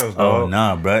Apple Lounge, dog. Oh,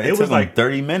 nah, bro. It was like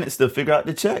 30 minutes to figure out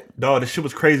the check. Dog, this shit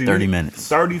was crazy. 30 minutes.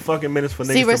 30 fucking minutes for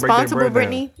niggas See, to break their responsible bread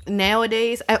Brittany,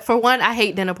 nowadays, for one, I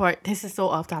hate dinner parties. This is so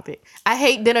off topic. I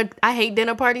hate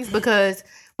dinner parties because,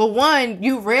 for one,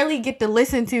 you rarely get to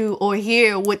listen to or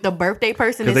hear what the birthday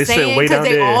person is saying because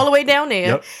they're all the way down there.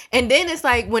 Yep. And then it's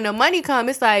like, when the money comes,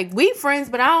 it's like, we friends,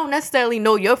 but I don't necessarily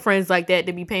know your friends like that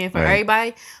to be paying for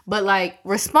everybody. But, like,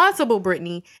 responsible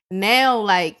Brittany now,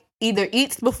 like, either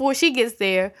eats before she gets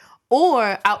there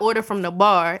or I order from the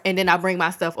bar and then I bring my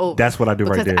stuff over. That's what I do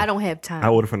right there. Because I don't have time. I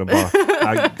order from the bar.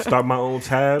 I start my own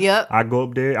tab. Yep. I go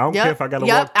up there. I don't care if I got to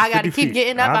walk 50 I got to keep feet.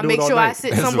 getting up. I do make it all sure night. I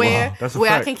sit somewhere That's a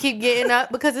where fact. I can keep getting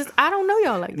up because I don't know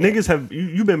y'all like that. Niggas have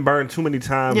you've been burned too many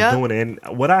times doing it.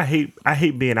 And what I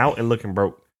hate being out and looking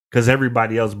broke. Because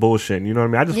everybody else bullshitting, you know what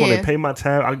I mean? I just want to pay my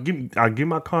tab. I'll give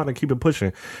my card and keep it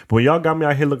pushing. But when y'all got me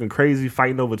out here looking crazy,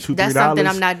 fighting over $2-3, that's something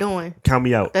I'm not doing. Count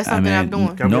me out. That's something I'm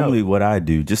doing. Normally, what I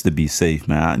do just to be safe,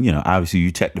 man. Obviously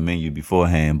you check the menu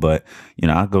beforehand, but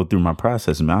I go through my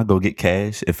process, man. I go get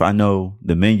cash. If I know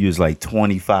the menu is like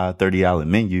 $25-$30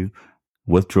 menu,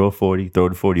 withdraw 40, throw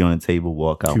the 40 on the table,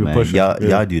 walk out, man.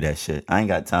 Y'all do that shit. I ain't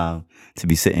got time to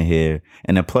be sitting here.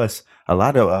 And then plus, a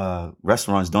lot of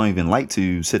restaurants don't even like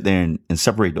to sit there and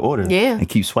separate the order and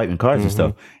keep swiping cards and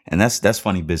stuff. And that's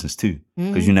funny business too,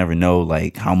 because you never know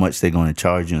like how much they're going to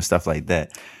charge you and stuff like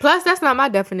that. Plus, that's not my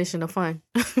definition of fun.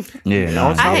 I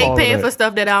hate paying for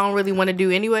stuff that I don't really want to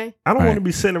do anyway. I don't want to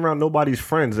be sitting around nobody's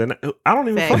friends, and I don't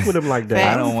even fuck with them like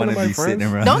that. I don't want to be sitting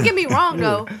around. Don't get me wrong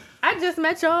though. I just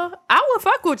met y'all. I would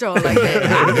fuck with y'all like that.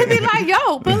 I would be like,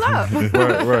 yo, pull up.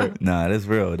 Right. Nah, that's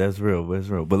real. That's real.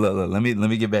 But look, let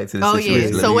me get back to the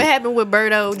situation. Oh yeah. So what happened with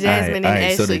Berto, Jasmine, and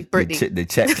Ashley? So the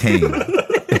check came.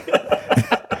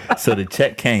 So the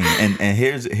check came, and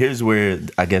here's where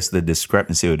I guess the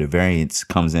discrepancy or the variance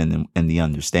comes in the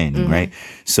understanding, right?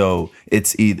 So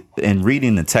it's either in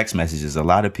reading the text messages, a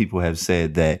lot of people have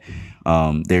said that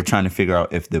they're trying to figure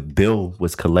out if the bill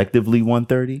was collectively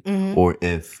 $130 or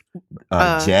if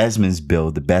Jasmine's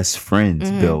bill, the best friend's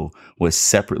bill, was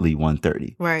separately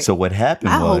 $130. Right. So what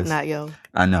happened I was, hope not, yo.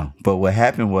 I know, but what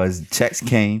happened was checks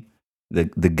came. The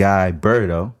guy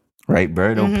Berto, right?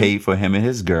 Berto paid for him and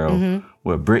his girl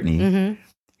with Brittany.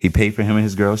 He paid for him and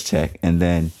his girl's check, and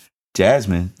then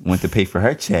Jasmine went to pay for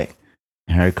her check,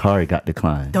 and her card got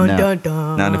declined. Dun, dun,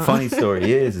 dun. Now the funny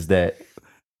story is that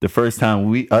the first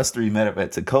time us three met up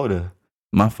at Dakota,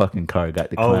 my fucking card got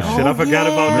declined. Oh shit, I forgot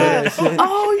about that.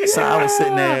 Oh yeah. So I was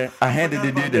sitting there. I handed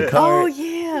the dude the card. Oh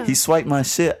yeah. He swiped my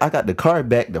shit. I got the card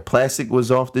back. The plastic was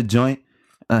off the joint.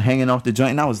 Hanging off the joint,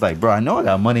 and I was like, bro, I know I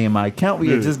got money in my account. We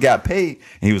had just got paid,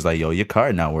 and he was like, yo, your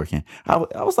card not working. I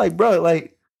was like, bro,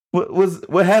 like,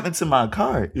 what happened to my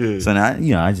card? Yeah. So now,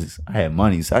 I had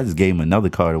money, so I just gave him another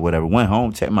card or whatever. Went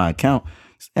home, checked my account.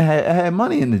 I had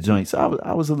money in the joint, so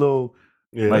I was a little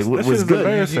like, what was good?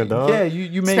 Embarrassing, dog. Yeah,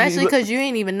 you made Especially me because you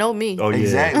ain't even know me. Oh yeah,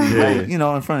 exactly, yeah.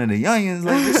 like, in front of the youngins,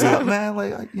 like, what's up, man?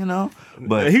 Like,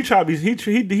 but he tried. He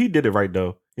did it right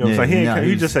though. You know what I'm saying?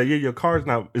 He just said, yeah, your card's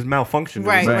is malfunctioning.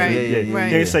 Right.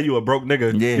 He ain't say you a broke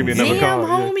nigga. Yeah. Give me another Damn,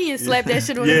 card. homie, and slap that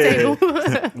shit on the table.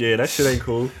 Yeah, that shit ain't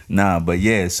cool. Nah, but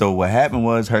yeah, so what happened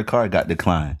was her card got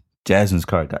declined. Jasmine's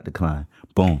card got declined.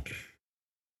 Boom.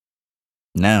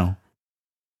 Now,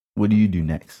 what do you do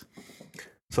next?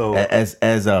 So as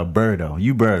Berto,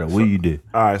 what do you do?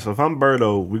 All right, so if I'm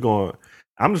Berto,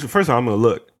 first of all, I'm gonna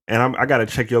look. And I gotta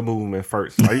check your movement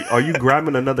first. Are you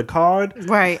grabbing another card?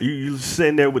 Right. You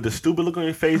sitting there with the stupid look on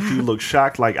your face? Do you look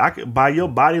shocked? Like I could, by your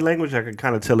body language, I could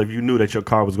kind of tell if you knew that your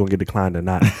card was gonna get declined or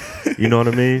not. You know what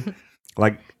I mean?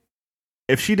 Like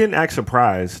if she didn't act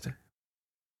surprised,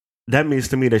 that means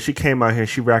to me that she came out here and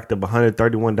she racked up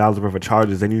 $131 worth of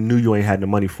charges, and you knew you ain't had the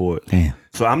money for it. Damn.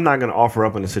 So I'm not gonna offer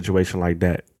up in a situation like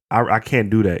that. I can't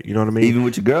do that. You know what I mean? Even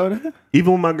with your girl there?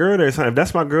 Even with my girl there, son, if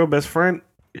that's my girl best friend.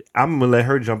 I'm gonna let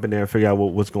her jump in there and figure out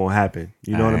what's gonna happen.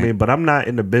 You know what I mean? But I'm not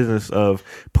in the business of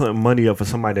putting money up for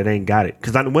somebody that ain't got it.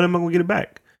 Because when am I gonna get it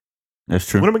back? That's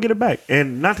true. When am I gonna get it back?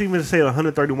 And not to even say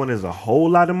 131 is a whole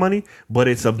lot of money, but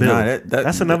it's a bill.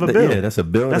 That's another bill. Yeah, that's a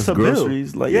bill. That's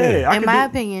groceries. Bill. Like, yeah. In my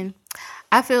opinion,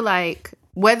 I feel like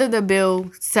whether the bill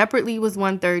separately was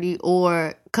 130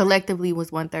 or collectively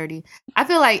was 130, I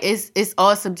feel like it's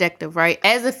all subjective, right?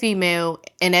 As a female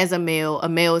and as a male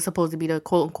is supposed to be the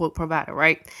quote unquote provider,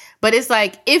 right? But it's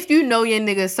like, if you know your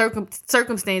nigga's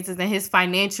circumstances and his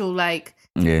financial, like,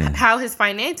 how his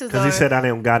finances are. Because he said I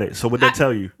didn't got it. So what they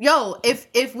tell you? Yo, if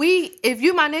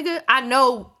you my nigga, I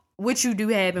know what you do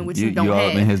have and what you don't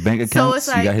have. You in his bank accounts? So it's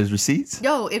like, you got his receipts?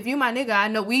 Yo, if you my nigga, I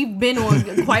know we've been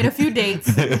on quite a few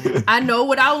dates. I know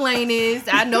what our lane is.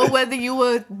 I know whether you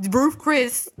were Ruth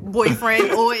Chris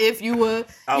boyfriend or if you were,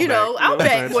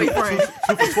 Outback boyfriend.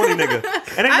 2 for 20 nigga.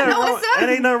 It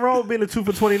ain't nothing wrong with being a 2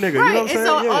 for 20 nigga. Right. You know what I'm saying? And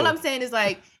so all I'm saying is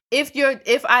like,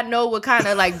 if I know what kind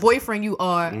of like boyfriend you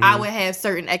are, I would have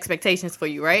certain expectations for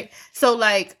you, right? So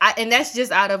like, and that's just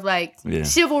out of like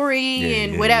chivalry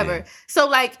and whatever. Yeah. So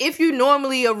like, if you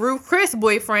normally a Ruth Chris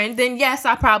boyfriend, then yes,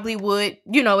 I probably would,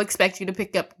 expect you to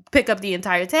pick up the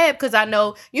entire tab because I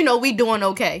know, we doing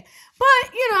okay.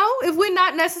 But, if we're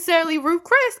not necessarily Ruth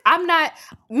Chris,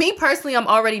 me personally, I'm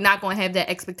already not going to have that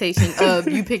expectation of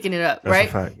you picking it up,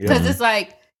 right? Because it's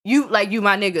like, you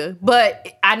my nigga,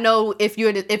 but I know if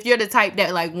you're the type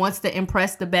that like wants to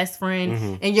impress the best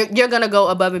friend and you're gonna go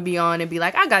above and beyond and be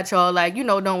like, I got y'all, like,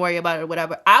 don't worry about it or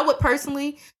whatever. I would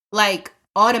personally like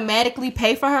automatically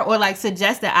pay for her or like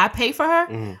suggest that I pay for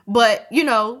her, but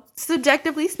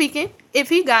subjectively speaking, if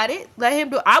he got it, let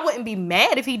him do it. I wouldn't be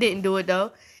mad if he didn't do it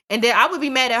though. And then I would be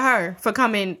mad at her for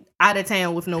coming out of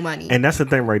town with no money. And that's the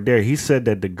thing right there. He said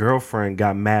that the girlfriend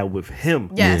got mad with him.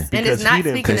 Yes, and it's not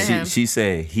speaking to him. She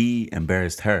said he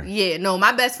embarrassed her. Yeah, no,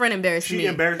 my best friend embarrassed me.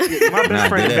 My best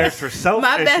friend embarrassed herself.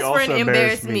 My best friend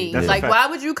embarrassed me. Like, why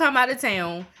would you come out of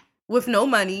town with no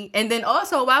money? And then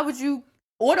also, why would you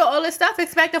order all this stuff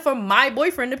expecting for my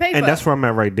boyfriend to pay for it? And that's where I'm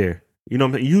at right there. You know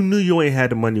what I'm saying? You knew you ain't had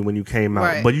the money when you came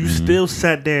out, but you still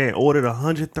sat there and ordered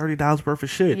 $130 worth of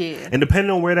shit. Yeah. And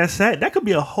depending on where that's at, that could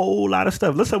be a whole lot of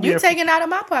stuff. Let's say you taking out of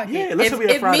my pocket. Yeah,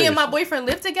 if me and my boyfriend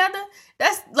live together,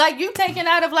 that's like you taking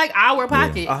out of like our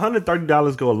pocket.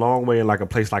 $130 go a long way in like a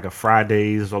place like a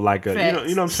Fridays or like a you know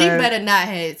what I'm saying? She better not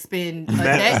have spent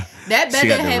that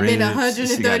better have been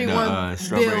 131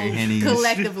 bills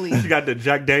collectively. She got the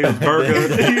Jack Daniels burger.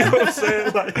 You know what I'm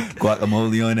saying? Like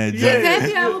guacamole on that.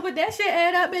 Exactly. I would put that shit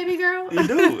add up, baby girl.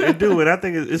 It do. And I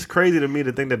think it's crazy to me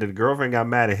to think that the girlfriend got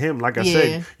mad at him. Like I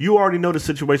said, you already know the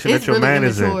situation that your man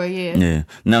is in. Yeah.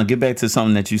 Now get back to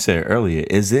something that you said earlier.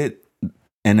 Is it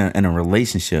in a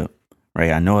relationship,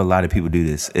 right? I know a lot of people do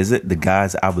this. Is it the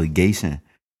guy's obligation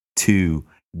to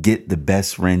get the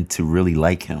best friend to really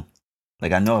like him?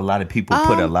 Like I know a lot of people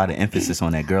put a lot of emphasis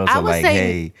on that. Girls are like,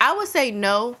 hey. I would say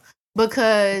no,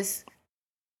 because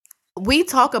we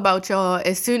talk about y'all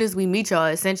as soon as we meet y'all,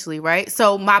 essentially, right?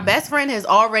 So my best friend has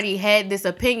already had this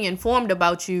opinion formed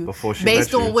about you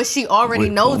based on what she already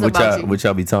knows about you. What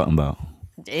y'all be talking about?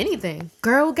 Anything.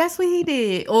 Girl, guess what he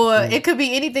did? Or it could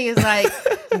be anything. It's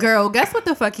like, girl, guess what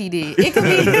the fuck he did? It could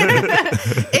be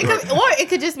or it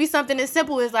could just be something as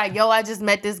simple as like, yo, I just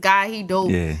met this guy, he dope.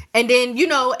 Yeah. And then,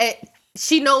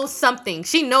 she knows something.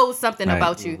 She knows something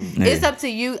about you. Yeah. It's up to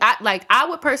you. I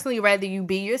would personally rather you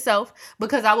be yourself,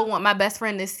 because I would want my best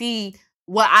friend to see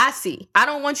what I see. I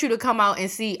don't want you to come out and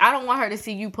see. I don't want her to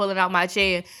see you pulling out my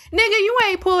chair. Nigga, you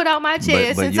ain't pulled out my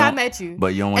chair since I met you.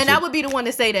 But you don't want I would be the one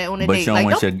to say that on a date. But you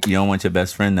don't want your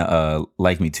best friend to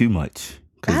like me too much.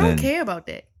 I don't care about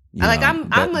that.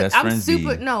 I'm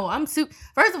super.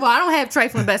 First of all, I don't have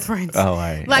trifling best friends. Oh, all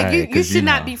right. Like you should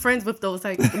not be friends with those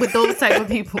type of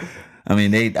people. I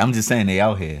mean, I'm just saying they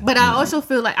out here. But I also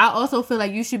feel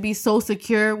like you should be so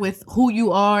secure with who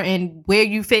you are and where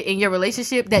you fit in your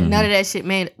relationship that none of that shit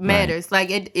matters. Right.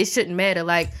 Like it shouldn't matter.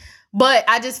 Like, but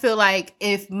I just feel like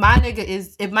if my nigga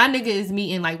is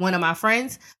meeting like one of my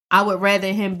friends, I would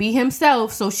rather him be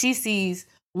himself so she sees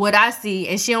what I see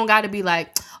and she don't got to be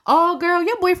like, oh girl,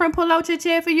 your boyfriend pull out your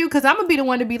chair for you, because I'm gonna be the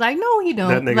one to be like, no, he don't.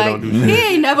 That nigga like don't do he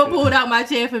ain't never pulled out my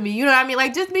chair for me. You know what I mean?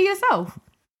 Like, just be yourself.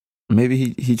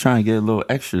 Maybe he trying to get a little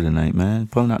extra tonight, man.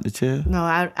 Pulling out the chair. No,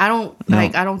 I don't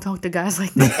I don't talk to guys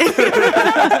like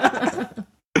that.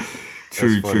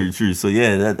 True. So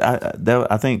yeah,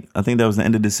 I think that was the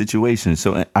end of the situation.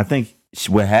 So I think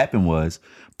what happened was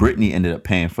Brittany ended up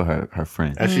paying for her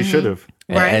friend, as she should have.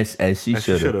 Right. As she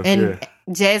should have. And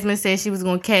Jasmine said she was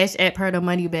going to cash app her the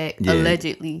money back,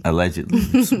 allegedly.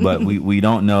 But we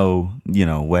don't know,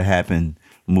 what happened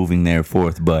moving there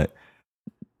forth. But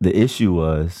the issue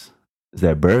was is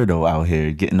that Birdo out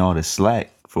here getting all the slack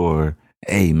for,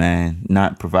 hey man,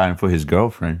 not providing for his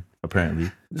girlfriend,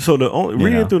 apparently. So the only You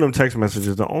reading know. through them text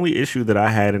messages, the only issue that I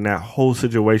had in that whole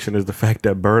situation is the fact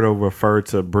that Birdo referred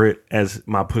to Brit as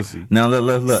my pussy. Now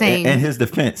look. Same. In his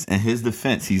defense,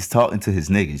 he's talking to his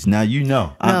niggas. Now you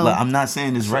know, No. I'm not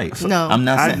saying this right. No. I'm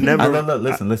not I saying. never-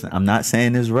 Listen. I'm not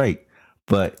saying this right,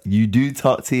 but you do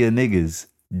talk to your niggas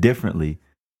differently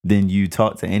than you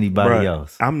talk to anybody Bruh,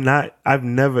 else. I've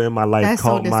never in my life That's so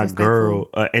called my girl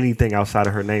disrespectful. anything outside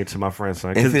of her name to my friend,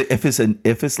 son. 'Cause,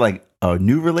 If it's like a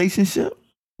new relationship,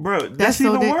 bro, that's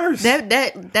so even worse.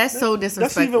 That's so disrespectful.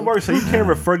 That's even worse. So you can't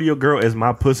refer to your girl as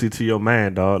my pussy to your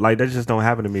man, dog. Like that just don't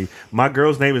happen to me. My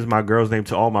girl's name is my girl's name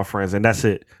to all my friends, and that's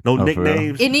it. No for real?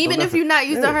 nicknames. And no even if nothing. you're not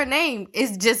using Yeah. her name,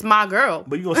 it's just my girl.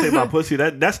 But you gonna say my pussy?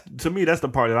 That's to me. That's the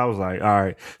part that I was like, all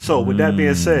right. So with that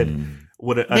being said,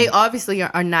 They obviously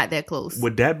are not that close.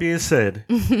 with that being said,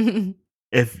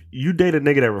 if you date a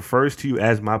nigga that refers to you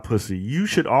as my pussy, you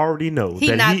should already know He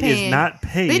that not he paying. is not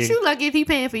paying. Bitch, you lucky if he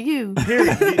paying for you.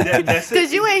 Period. That's it.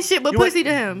 Because you ain't shit but You pussy ain't-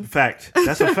 to him. Fact.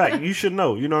 That's a fact. You should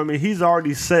know. You know what I mean? He's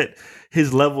already set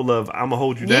his level of I'm gonna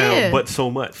hold you Yeah. down, but so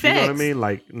much. You know what I Facts. mean?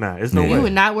 Like, nah, it's no Yeah. You way. were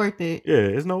not worth it. Yeah,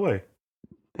 it's no way.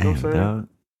 You know what I'm damn, saying? dog.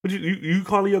 But you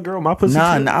calling your girl my pussy?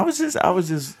 Nah, too? I was just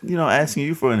asking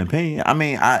you for an opinion. I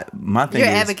mean, my thing You're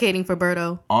is advocating for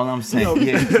Birdo. all I'm saying.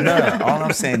 All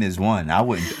I'm saying is one. I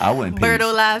wouldn't. Pay.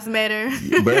 Birdo lives matter.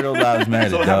 Birdo lives matter,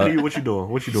 So how dog. do you? What you doing?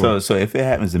 What you doing? So if it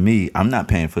happens to me, I'm not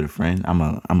paying for the friend. I'm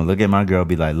gonna look at my girl,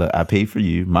 be like, look, I paid for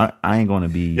you. I ain't gonna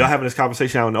be. Y'all having this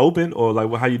conversation out in the open, or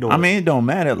like, how you doing? I mean, it don't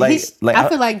matter. Like I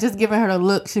feel like just giving her the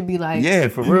look should be like, yeah,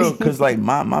 for real. Cause like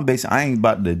my base, I ain't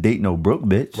about to date no broke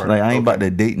bitch. Right, Like I ain't okay. about to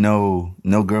date no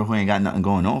girl who ain't got nothing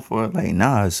going on for her. Like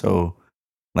nah. So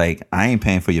like I ain't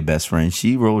paying for your best friend.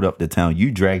 She rolled up to town.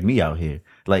 You dragged me out here.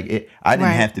 Like I didn't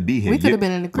Right. have to be here. We could have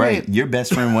been in the crib. Right. Your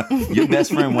best friend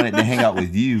wanted to hang out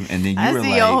with you, and then you I were see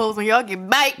like, your hoes when y'all get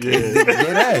biked.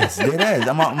 Dead ass.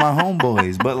 I'm out with my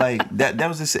homeboys. But like that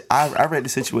was I read the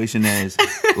situation as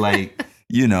like,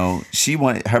 you know,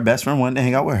 her best friend wanted to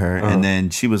hang out with her, and then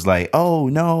she was like, oh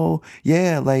no,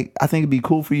 yeah, like I think it'd be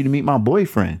cool for you to meet my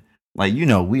boyfriend. Like, you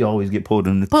know, we always get pulled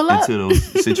into those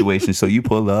situations. So you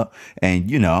pull up,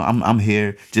 and you know, I'm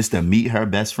here just to meet her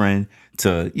best friend,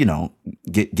 to, you know,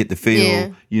 get the feel, Yeah.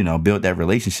 you know, build that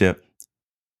relationship.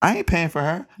 I ain't paying for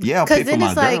her. Yeah, I'll pay Because for then my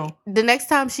it's girl. like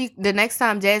the next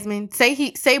time Jasmine say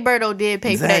Birdo did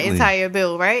pay for that Exactly. entire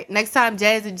bill, right? Next time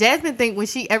Jasmine think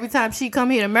every time she come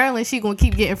here to Maryland, she gonna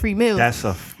keep getting free meals. That's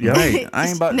a yeah. Right. I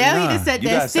ain't about Now to, he nah. just set You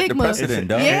that gotta set the stigma. precedent,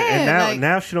 dog. Yeah. and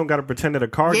now like- she don't got to pretend that a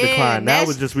card Yeah, declined. Now she-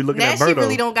 it's just we looking now at Birdo. she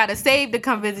really don't gotta save to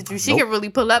come visit you. She Nope. can really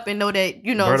pull up and know that,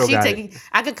 you know, Birdo she got taking.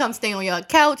 I could come stay on your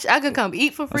couch. I could come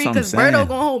eat for free what I'm because Birdo saying.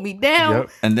 gonna hold me down. Yep.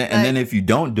 And then if you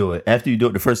don't do it, after you do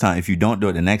it the first time, if you don't do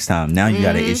it the next time, now you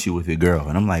got an issue with your girl.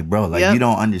 And I'm like, bro, like Yep. you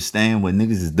don't understand what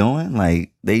niggas is doing.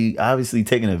 Like they obviously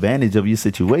taking advantage of your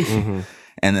situation.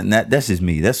 And then that's just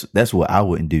me. That's what I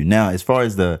wouldn't do. Now, as far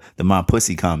as the my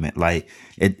pussy comment, like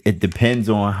it depends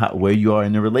on where you are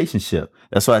in the relationship.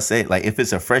 That's why I say, like, if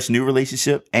it's a fresh new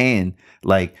relationship, and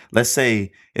like, let's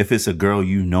say if it's a girl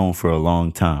you've known for a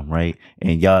long time, right?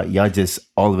 And y'all just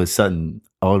all of a sudden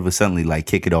like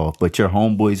kick it off, but your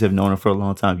homeboys have known her for a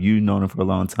long time. You've known her for a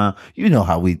long time. You know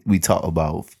how we talk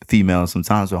about females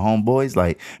sometimes with homeboys.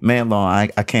 Like, man, long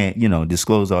I can't, you know,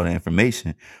 disclose all the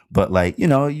information, but like, you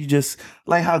know, you just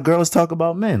like how girls talk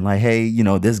about men. Like, hey, you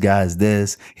know, this guy's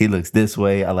this. He looks this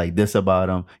way. I like this about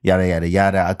him. Yada yada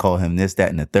yada. I call him this, that,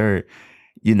 and the third.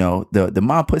 You know, the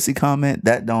my pussy comment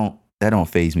that don't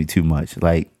faze me too much.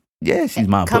 Like, yeah, she's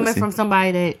my Coming pussy. from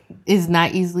somebody that is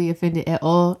not easily offended at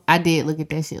all, I did look at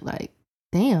that shit like,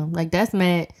 damn, like that's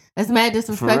mad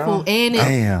disrespectful. And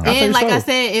Damn. and like so. I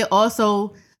said,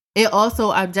 it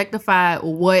also objectified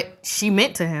what she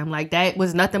meant to him. Like that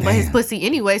was nothing but his Damn. pussy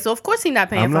anyway. So of course he not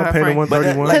paying I'm for not her paying the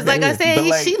friend. 131. Because like I said, But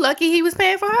like- she lucky he was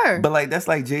paying for her. But like that's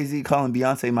like Jay-Z calling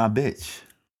Beyonce my bitch.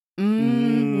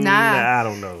 Nah. I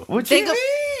don't know. What Think you of-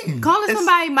 mean? Calling It's-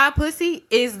 somebody my pussy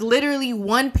is literally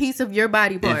one piece of your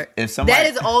body part. if somebody,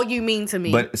 That is all you mean to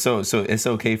me. But so it's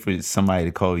okay for somebody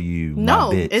to call you no,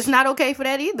 my bitch. it's not okay for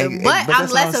that either. But But I'm that's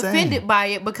what less I'm saying. offended by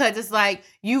it because it's like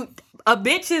a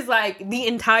bitch is like the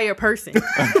entire person.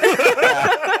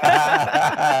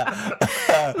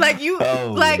 Like you,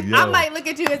 Oh, like yo. I might look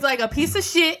at you as like a piece of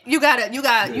shit. You got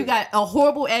a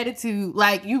horrible attitude.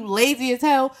 Like you lazy as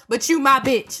hell, but you my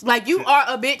bitch. Like you are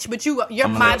a bitch, but you're I'ma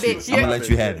my let you- bitch. I'ma You're, let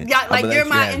you have it. yeah, I'ma like let you're you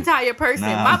my have it. entire person.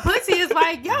 Nah. My pussy is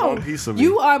like, yo, One piece of me.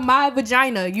 you are my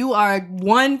vagina. You are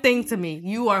one thing to me.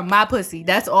 You are my pussy.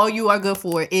 That's all you are good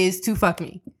for is to fuck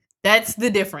me. That's the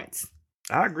difference.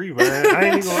 I agree, man. I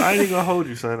ain't even gonna hold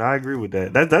you, son. I agree with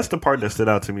that. That's the part that stood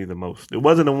out to me the most. It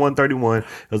wasn't the 131. It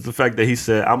was the fact that he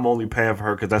said, "I'm only paying for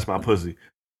her because that's my pussy."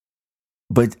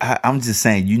 But I'm just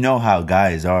saying, you know how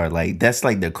guys are. Like, that's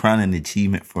like the crowning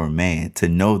achievement for a man to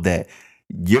know that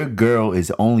your girl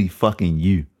is only fucking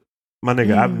you. My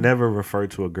nigga, I've never referred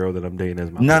to a girl that I'm dating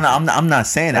as my No, pussy. I'm not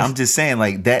saying that. I'm just saying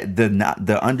like that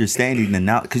the understanding, the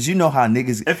now, because you know how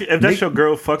niggas. If that's your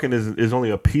girl, fucking is only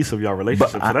a piece of your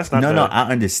relationship. So that's not. No, I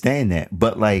understand that,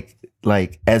 but like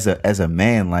as a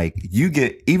man, like you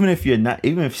get, even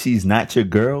if she's not your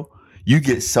girl, you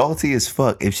get salty as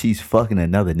fuck if she's fucking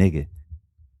another nigga.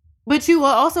 But you will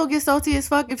also get salty as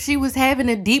fuck if she was having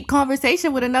a deep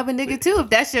conversation with another nigga too, if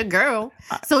that's your girl.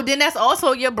 So then that's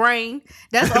also your brain.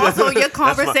 That's also your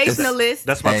conversationalist.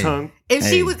 That's my tongue.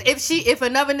 If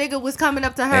another nigga was coming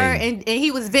up to her and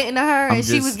he was venting to her and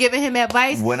she was giving him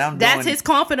advice, that's his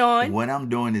confidant. What I'm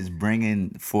doing is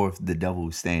bringing forth the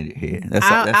double standard here.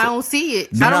 I don't see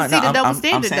it. I don't see the double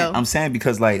standard though. I'm saying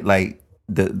because like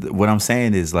the what I'm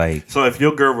saying is like. So if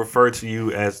your girl referred to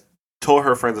you as, told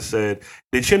her friends and said,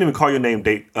 she didn't even call your name,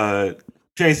 date.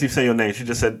 She didn't even say your name. She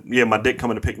just said, "Yeah, my dick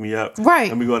coming to pick me up,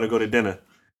 right? And we're going to go to dinner."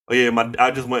 Oh yeah,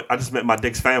 I just met my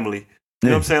dick's family. You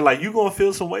know what I'm saying? Like, you gonna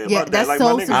feel some way about that? Like,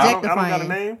 so my nigga, I don't got a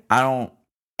name. I don't.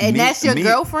 And that's your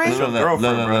girlfriend.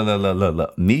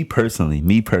 Look. Me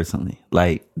personally,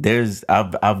 like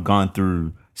I've gone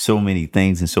through so many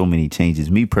things and so many changes.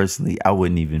 Me personally, I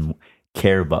wouldn't even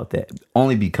care about that,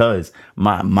 only because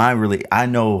I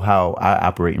know how I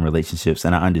operate in relationships,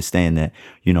 and I understand that,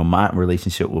 you know, my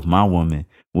relationship with my woman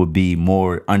would be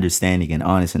more understanding and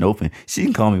honest and open. She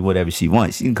can call me whatever she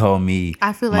wants. She can call me,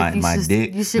 I feel like my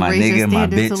dick, my nigga, my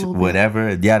bitch,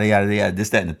 whatever, yada yada yada, this,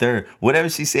 that, and the third. Whatever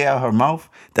she say out her mouth,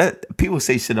 that people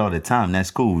say shit all the time.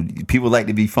 That's cool. People like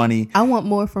to be funny. I want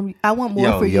more from you. I want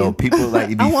more for you. People like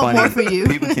to be funny. I want more for you.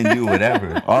 People can do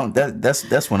whatever.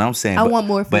 That's what I'm saying. I want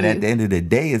more for you. But at the end of the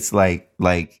day, it's like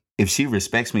if she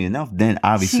respects me enough, then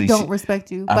obviously she don't respect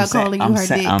you by calling you her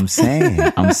dick. I'm saying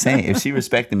if she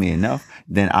respected me enough,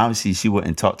 then obviously she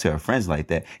wouldn't talk to her friends like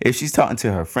that. If she's talking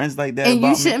to her friends like that, and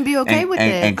you shouldn't be okay with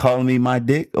that, and calling me my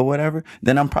dick or whatever,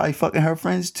 then I'm probably fucking her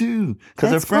friends too,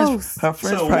 because her friends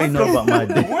probably know about my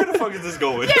dick. Where the fuck is this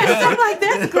going? Yes, I'm like,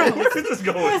 that's gross. Where is this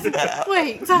going?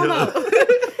 Wait, time out.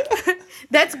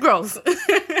 That's gross.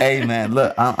 Hey man,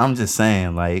 look, I'm just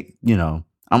saying, like, you know,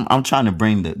 I'm trying to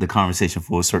bring the conversation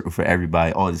full circle for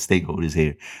everybody, all the stakeholders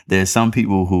here. There's some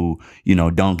people who, you know,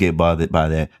 don't get bothered by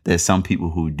that. There's some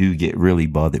people who do get really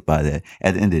bothered by that.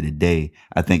 At the end of the day,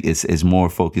 I think it's more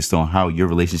focused on how your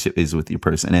relationship is with your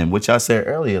person. And which I said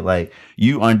earlier, like,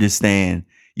 you understand,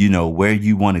 you know, where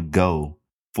you want to go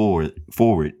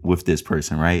forward with this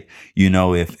person, right? You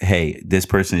know, if, hey, this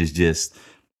person is just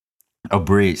a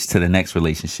bridge to the next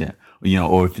relationship, you know,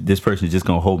 or if this person is just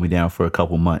gonna hold me down for a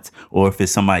couple months, or if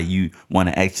it's somebody you want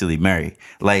to actually marry.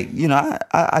 Like, you know,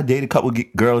 I date a couple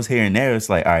girls here and there. It's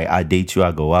like, all right, I date you,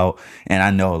 I go out, and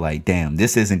I know, like, damn,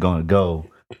 this isn't gonna go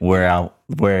where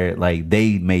like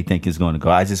they may think it's gonna go.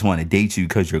 I just want to date you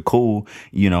because you're cool.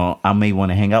 You know, I may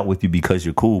want to hang out with you because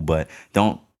you're cool, but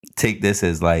don't take this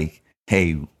as like,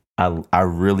 hey, I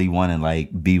really want to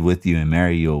like be with you and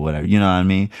marry you or whatever. You know what I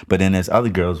mean? But then there's other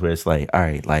girls where it's like, all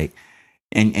right, like,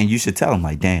 and you should tell them,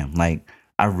 like, damn, like,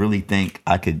 I really think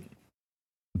I could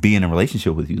be in a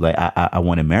relationship with you. Like, I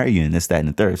want to marry you and this, that, and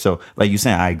the third. So like you're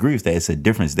saying, I agree with that. It's a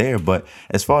difference there. But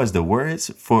as far as the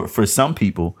words, for some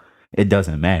people, it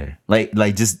doesn't matter.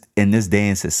 Like just in this day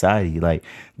in society, like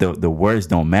the words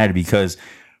don't matter, because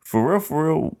for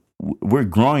real, we're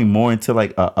growing more into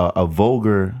like a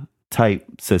vulgar type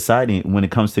society when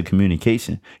it comes to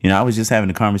communication. You know, I was just having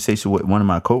a conversation with one of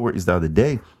my coworkers the other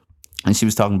day, and she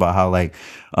was talking about how like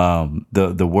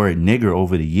the word nigger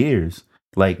over the years,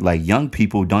 like young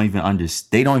people don't even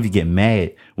understand. They don't even get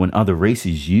mad when other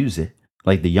races use it.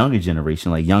 Like the younger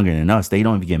generation, like younger than us, they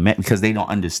don't even get mad because they don't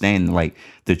understand like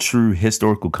the true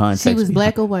historical context. She was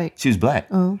black or white? She was black.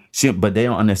 But they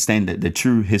don't understand the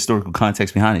true historical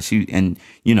context behind it.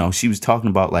 She was talking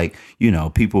about like, you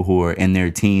know, people who are in their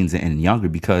teens and younger,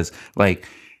 because like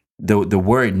the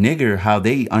word nigger, how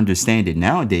they understand it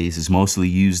nowadays, is mostly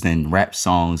used in rap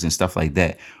songs and stuff like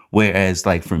that. Whereas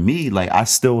like for me, like I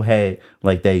still had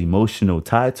like that emotional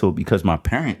tie to it because my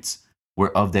parents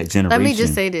were of that generation. Let me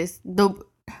just say this.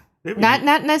 Not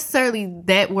necessarily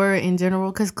that word in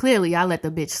general, because clearly I let the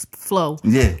bitch flow.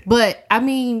 Yeah. But I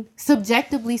mean,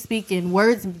 subjectively speaking,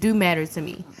 words do matter to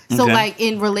me. So like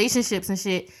in relationships and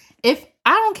shit, if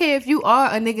I don't care if you are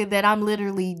a nigga that I'm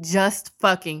literally just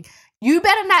fucking, You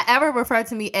better not ever refer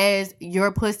to me as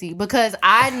your pussy because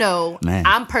I know Man.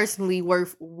 I'm personally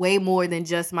worth way more than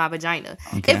just my vagina.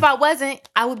 Okay. If I wasn't,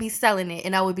 I would be selling it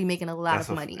and I would be making a lot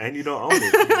of money. And you don't own it.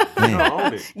 You don't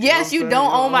own it. Yes, you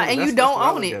don't own my, and you don't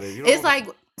own it. It's like,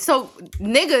 so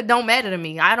nigga don't matter to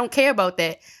me. I don't care about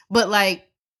that. But like,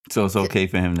 So it's okay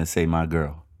for him to say my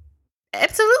girl.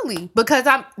 absolutely, because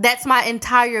that's my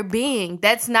entire being.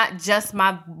 That's not just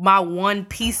my one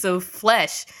piece of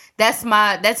flesh. That's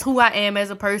who I am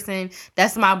as a person.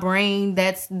 That's my brain.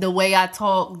 That's the way I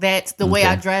talk. That's the way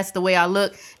I dress, the way I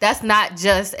look. That's not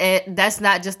just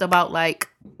about like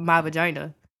my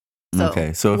vagina. So,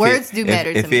 Okay, so words do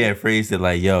matter to if me. he had phrased it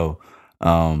like, yo,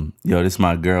 this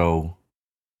my girl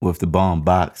with the bomb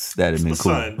box, that'd have been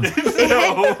cool.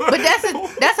 But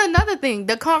that's another thing.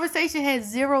 The conversation has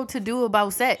zero to do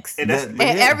about sex. And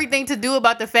everything to do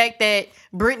about the fact that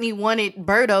Brittany wanted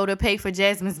Birdo to pay for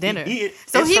Jasmine's dinner.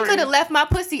 So he could have left my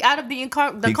pussy out of the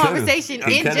conversation,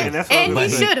 and he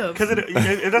should have. Because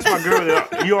if that's my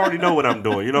girl, you already know what I'm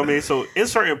doing. You know what I mean? So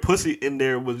inserting pussy in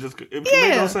there was just it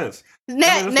made no sense.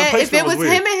 Now, if it was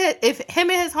him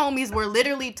and his homies were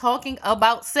literally talking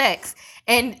about sex,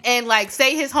 and like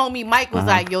say his homie Mike was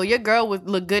like, yo, your girl would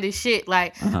look good as shit,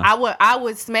 like I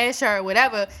would smash her or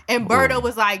whatever, and Berto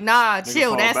was like, nah,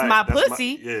 chill, that's my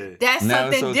pussy. That's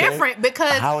something different because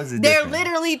they're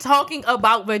literally talking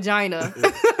about vagina.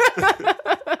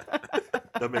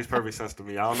 That makes perfect sense to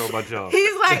me. I don't know about y'all.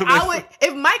 He's like,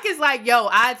 if Mike is like, yo,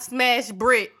 I'd smash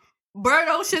Brit,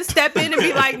 Berto should step in and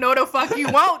be like, no, the fuck you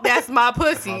won't. That's my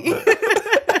pussy.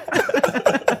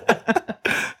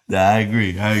 Nah, I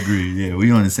agree. Yeah,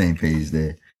 we on the same page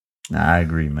there. Nah, I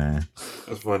agree, man.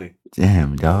 That's funny.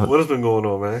 Damn, dog. What has been going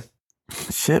on, man?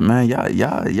 Shit, man.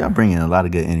 Y'all bringing a lot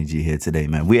of good energy here today,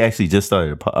 man. We actually just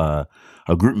started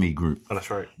a group meet group. Oh,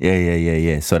 that's right.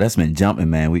 Yeah. So that's been jumping,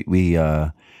 man. We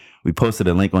posted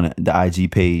a link on the IG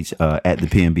page at the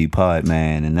PNB Pod,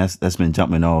 man, and that's been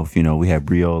jumping off. You know, we have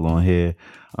Briol on here,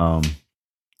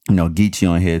 Geechee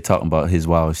on here talking about his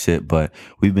wild shit, but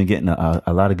we've been getting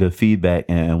a lot of good feedback,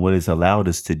 and what it's allowed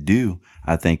us to do,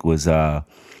 I think, was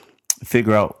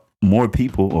figure out more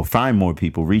people or find more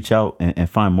people, reach out and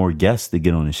find more guests to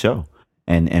get on the show.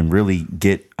 And really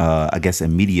get, I guess,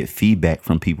 immediate feedback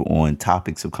from people on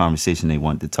topics of conversation they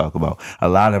want to talk about. A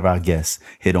lot of our guests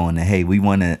hit on the, hey, we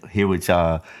want to hear what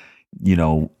y'all,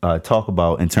 talk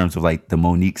about in terms of like the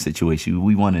Monique situation.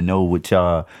 We want to know what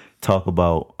y'all talk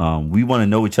about. We want to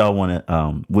know what y'all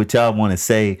want to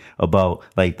say about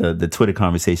like the Twitter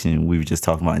conversation we were just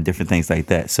talking about and different things like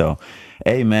that. So,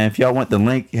 hey man, if y'all want the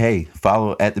link, hey,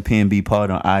 follow at the PNB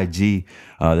Pod on IG.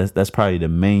 That's probably the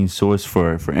main source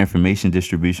for information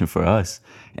distribution for us.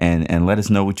 And let us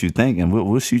know what you think, and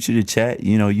we'll shoot you the chat.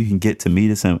 You can get to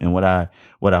meet us, and what I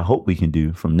hope we can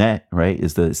do from that, right,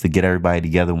 is to get everybody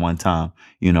together one time,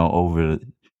 over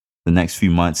the next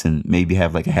few months, and maybe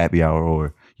have like a happy hour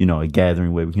or a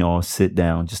gathering where we can all sit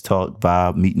down, just talk,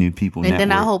 vibe, meet new people. And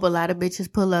then I hope a lot of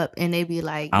bitches pull up and they be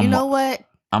like, you know what?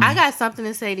 I got something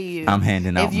to say to you. I'm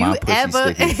handing out my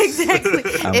pussy stickers. Exactly.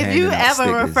 If you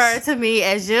ever refer to me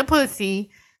as your pussy.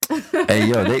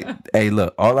 Hey,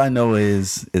 look, all I know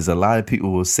is a lot of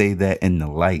people will say that in the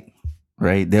light,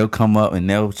 right? They'll come up and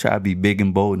they'll try to be big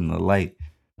and bold in the light.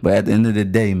 But at the end of the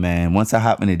day, man, once I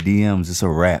hop in the DMs, it's a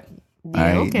wrap. Yeah, all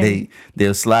right, okay.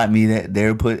 They'll slide me that.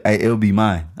 It'll be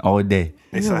mine all day.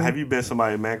 Hey, so have you been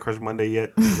somebody Man Crush Monday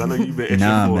yet? Because I know you've been.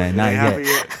 Nah, man, not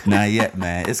yet. Not yet,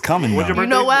 man. It's coming. When's your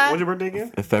birthday? You know why? When's your birthday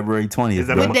again? February 20th. Is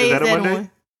that a Monday? On?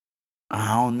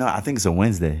 I don't know. I think it's a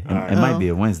Wednesday. It might be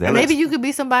a Wednesday. Maybe you could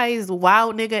be somebody's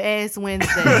wild nigga ass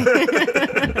Wednesday.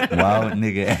 Wild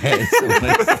nigga ass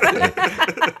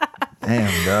Wednesday.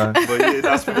 Damn, dog. But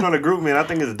yeah, speaking on the group, man, I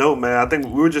think it's dope, man. I think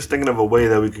we were just thinking of a way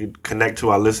that we could connect to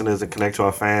our listeners and connect to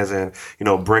our fans and,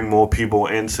 bring more people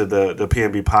into the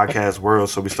PNB podcast world.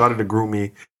 So we started the group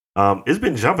me. It's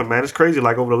been jumping, man. It's crazy.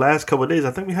 Like over the last couple of days,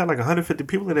 I think we had like 150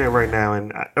 people in there right now.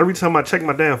 And every time I check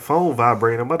my damn phone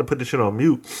vibrating, I'm about to put this shit on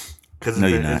mute. Because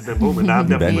it's been moving. Nah, I'm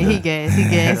definitely he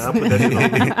gas. I put that shit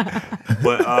on me.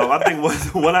 But I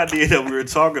think one idea that we were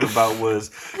talking about was,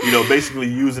 basically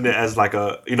using it as like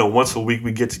a, once a week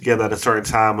we get together at a certain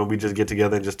time and we just get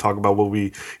together and just talk about what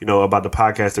we, about the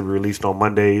podcast that we released on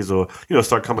Mondays or,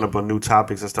 start coming up on new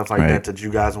topics and stuff like that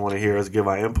you guys want to hear us give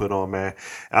our input on, man.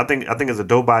 I think it's a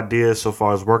dope idea so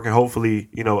far as working. Hopefully,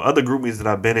 other group meetings that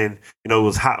I've been in, it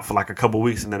was hot for like a couple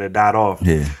weeks and then it died off.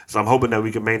 Yeah. So I'm hoping that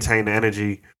we can maintain the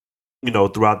energy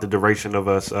throughout the duration of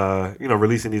us,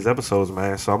 releasing these episodes,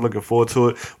 man. So I'm looking forward to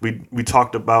it. We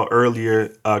talked about earlier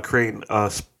creating a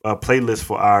playlist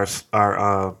for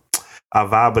our our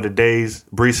vibe of the days.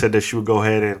 Bree said that she would go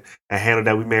ahead and handle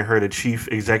that. We made her the chief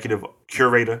executive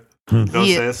curator. You know what I'm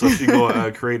saying? So she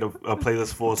go create a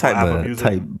playlist for us on Apple Music.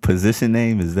 Type position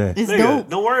name is that? It's dope.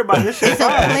 Don't worry about this shit. It's a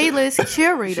playlist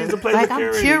curator. She's the playlist like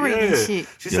curator. I'm curating shit.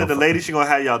 She said the lady she gonna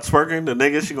have y'all twerking, the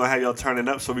nigga she gonna have y'all turning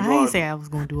up. So we I going. didn't say I was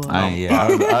gonna do all that.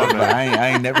 I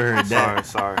ain't never heard that.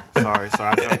 Sorry.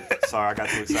 I got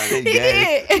too excited.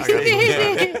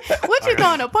 What you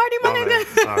throwing a party, my nigga?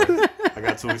 Sorry, I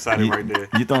got too excited right there.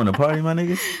 You throwing a party, my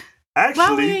nigga? Why we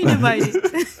Actually, ain't invited?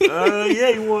 yeah,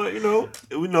 you want,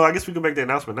 I guess we can make the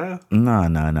announcement now. No,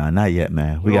 not yet,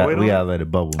 man. We gotta let it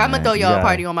bubble. I'm gonna throw y'all a gotta-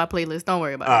 party on my playlist. Don't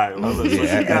worry about All it. right, well, look, so she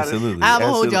got it. Absolutely. I'm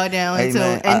gonna hold y'all down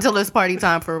Hey, until it's party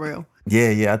time for real.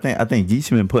 Yeah. I think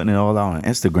Geechee been putting it all out on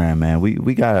Instagram, man.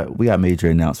 We got major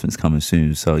announcements coming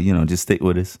soon, so just stick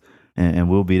with us, and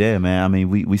we'll be there, man. I mean,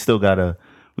 we still gotta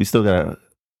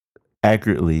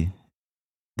accurately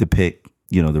depict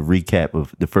the recap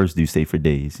of the first Due State for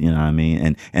Days, you know what I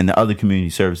mean, and the other community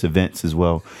service events as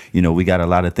well. We got a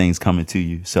lot of things coming to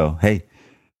you, so hey,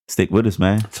 stick with us,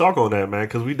 man. Talk on that, man,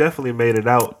 because we definitely made it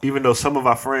out. Even though some of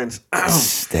our friends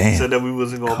said that we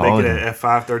wasn't gonna make it at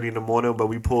 5:30 in the morning, but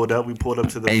we pulled up. We pulled up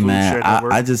to the food man, share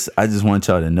network. I just want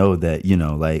y'all to know that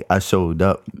like I showed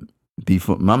up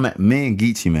before me and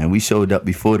Geechee, man. We showed up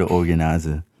before the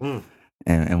organizer.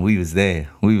 And we was there.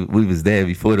 We was there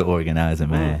before the organizer,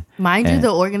 man. Mind you, the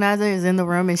organizer is in the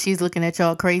room and she's looking at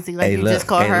y'all crazy like you just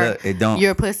called her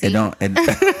your pussy.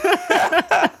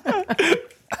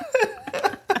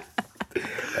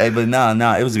 Hey, but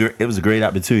no, it was a great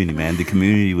opportunity, man. The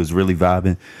community was really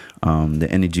vibing. The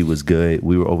energy was good.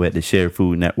 We were over at the Shared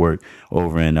Food Network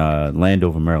over in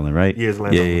Landover, Maryland, right? Yes,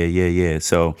 Landover. Yeah.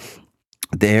 So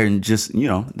there, and just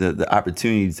the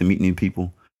opportunity to meet new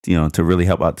people, to really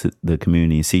help out to the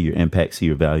community and see your impact, see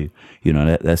your value.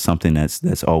 That's something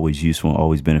that's always useful,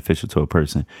 always beneficial to a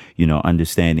person.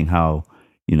 Understanding how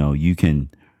you can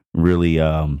really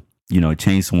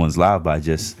change someone's life by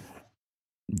just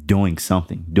doing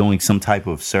some type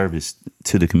of service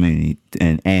to the community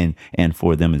and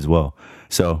for them as well.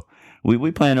 So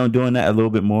we plan on doing that a little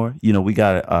bit more. We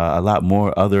got a lot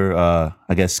more other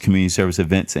I guess community service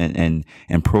events and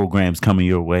programs coming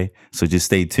your way. So just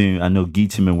stay tuned. I know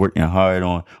Geechee been working hard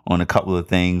on a couple of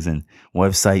things, and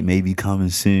website may be coming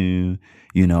soon.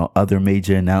 Other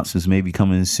major announcements may be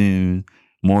coming soon.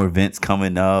 More events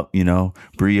coming up.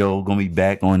 Brio gonna be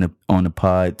back on the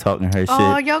pod talking her shit.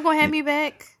 Oh, y'all gonna have me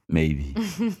back? Maybe. I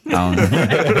don't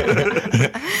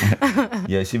know.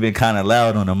 Yeah, she been kind of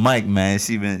loud on the mic, man.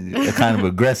 She been kind of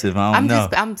aggressive. I don't know.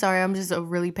 I'm sorry. I'm just a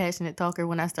really passionate talker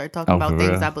when I start talking about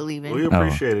things real? I believe in. We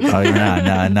appreciate it. Oh,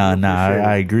 nah.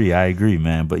 I agree,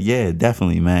 man. But yeah,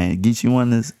 definitely, man. Geechee, you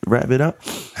want to wrap it up?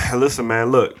 Listen, man,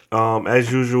 look,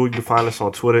 as usual, you can find us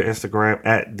on Twitter, Instagram,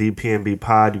 at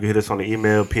DPNBpod. You can hit us on the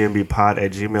email,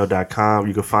 pnbpod@gmail.com.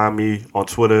 You can find me on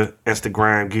Twitter,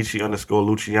 Instagram,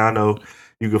 Geechee_Luciano.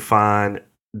 You can find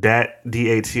that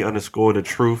DAT_the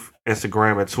truth,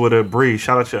 Instagram and Twitter. Bree,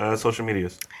 shout out your social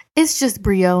medias. It's just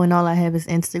Brio, and all I have is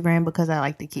Instagram because I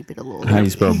like to keep it a little. How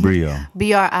you spell Brio?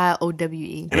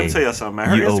 BRIOWE. And let me tell you something, man.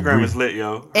 Her Instagram is lit,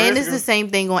 yo. And it's the same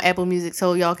thing on Apple Music,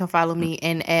 so y'all can follow me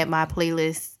and add my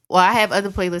playlist. Well, I have other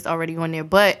playlists already on there,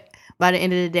 but by the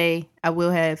end of the day, I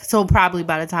will have. So probably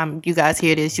by the time you guys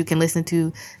hear this, you can listen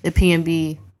to the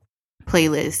PNB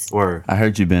playlist. Word. I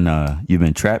heard you've been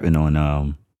trapping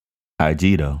on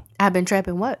IG though. I've been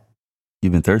trapping what?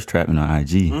 You've been thirst trapping on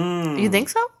IG. You think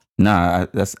so? Nah,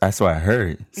 that's what I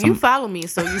heard. You follow me,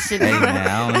 so you should. Hey man,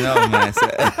 I don't know, man.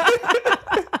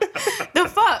 The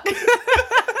fuck?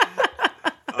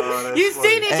 You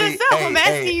seen it yourself. I'm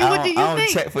asking you, what do you think? I don't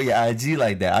check for your IG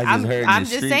like that. I just heard. I'm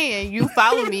just saying, you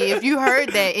follow me. If you heard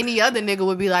that, any other nigga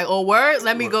would be like, "Oh, word,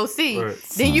 let me go see." Word.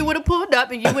 Then you would have pulled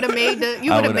up and you would have made the.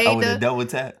 I would have double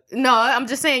tap. No, I'm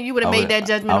just saying you would have made that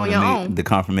judgment on your own. The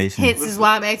confirmation. Hence is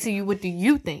why I'm asking you, what do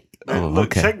you think?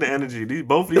 Look, check the energy.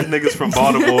 Both of these niggas from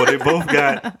Baltimore,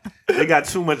 they got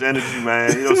too much energy,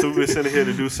 man. So we've been sitting here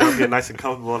to do something, get nice and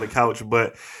comfortable on the couch.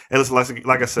 But it's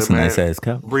like I said, man. Nice ass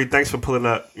couch. Bree, thanks for pulling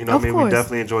up. You know what I mean? We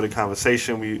definitely enjoyed the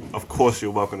conversation. Of course,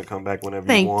 you're welcome to come back whenever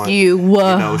you want.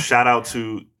 Thank you. Shout out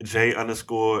to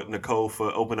J_Nicole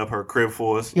for opening up her crib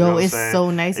for us. Yo, it's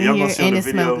so nice in here and it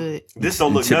smells good. This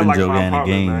don't look nothing like my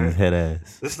apartment, man. Head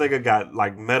ass. This nigga got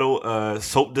like metal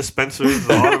soap dispensers,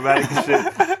 automatic and shit.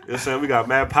 You know what I'm saying? We got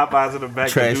mad Popeyes in the back.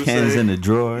 Trash cans in the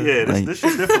drawer. Yeah, this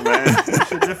shit different, man. This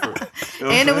shit different. You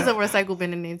know and it was a recycle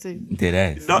bin in there too. Dead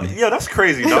ass. No, yeah, that's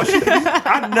crazy, though.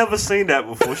 I've never seen that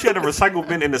before. She had a recycle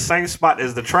bin in the same spot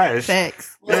as the trash.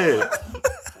 Facts. Yeah.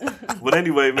 But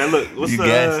anyway, man, look, what's You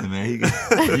gassing, man.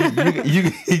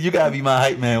 You gotta be my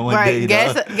hype man one day.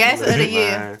 Gas dog. of the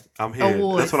year. Man, I'm here.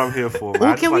 Awards. That's what I'm here for.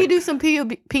 Man. Ooh, can we do some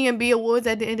P&B awards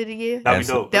at the end of the year? That'd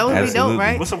be dope. That would be Absolutely. dope,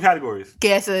 right? What's some categories?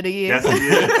 Gas of the year. That's a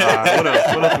year. What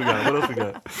else? What else we got? What else we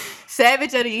got?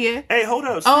 Savage of the year. Hey, hold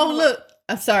up. Oh, look.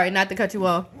 I'm sorry, not to cut you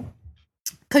off.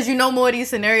 Because you know more of these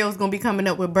scenarios going to be coming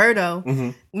up with Birdo. Mm-hmm.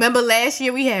 Remember last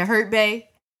year we had Hurt Bay?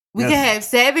 We can have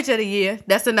Savage of the Year.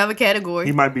 That's another category.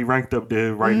 He might be ranked up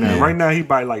there right now. Right now, he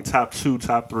by like top 2,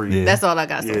 top 3. Yeah. That's all I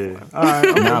got. Yeah. All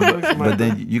right. Nah, but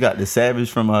then you got the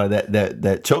Savage from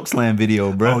that Chokeslam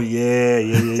video, bro. Oh,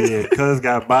 yeah. Cuz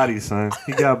got body, son.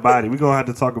 He got body. We're going to have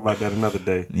to talk about that another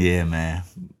day. Yeah, man.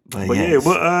 But yes.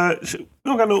 we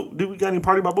don't got no, do we got any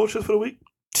party about bullshit for the week?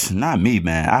 Not me,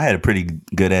 man. I had a pretty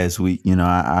good ass week. You know,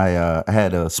 I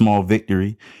had a small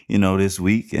victory, you know, this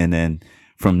week. And then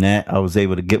from that, I was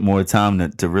able to get more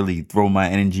time to really throw my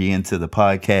energy into the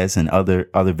podcast and other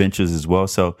ventures as well.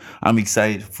 So I'm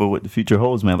excited for what the future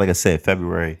holds, man. Like I said,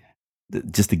 February,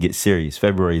 just to get serious,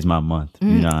 February is my month.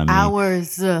 You know what I mean?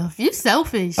 Ours. You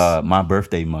selfish. My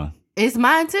birthday month. It's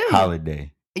mine too.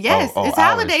 Holiday. Yes, it's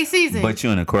holiday season. But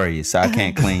you're an Aquarius, so I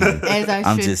can't claim you. As I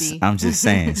I'm should just be. I'm just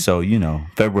saying. So, you know,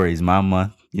 February is my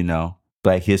month, you know.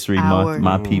 Black History Our Month,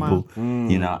 my people,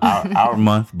 you know, our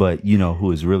month, but you know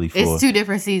who is really for. It's 2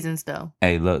 different seasons though.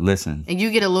 Hey, look, listen. And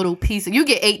you get a little piece. You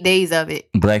get 8 days of it.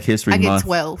 Black History I get Month.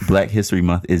 12. Black History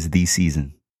Month is the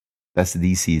season. That's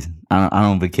the season. I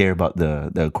don't even care about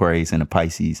the Aquarius and the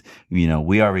Pisces. You know,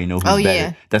 we already know who's better.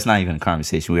 Yeah. That's not even a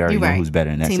conversation. We already You're know right. who's better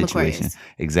in that Team situation. Aquarius.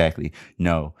 Exactly.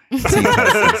 No. Team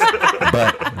Pisces.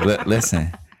 But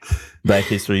listen, Black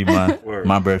History Month, Word.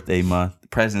 my birthday month,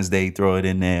 President's Day, throw it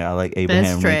in there. I like Abraham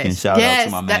That's Lincoln. trash. Shout out to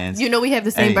my man. You know we have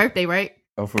the same Hey. birthday, right?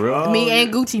 Oh, for real? Me yeah.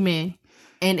 and Gucci Man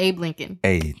and Abe Lincoln.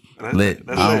 Hey, That's- lit.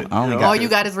 that's I lit. only Yeah. got All you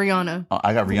got is Rihanna.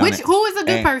 I got Rihanna. Who is a good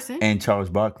and, person? And Charles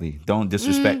Barkley. Don't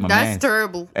disrespect my That's man.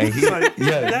 terrible. Hey, he, Like,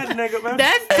 yeah. that nigga, man.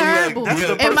 That's terrible. that's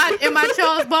the in my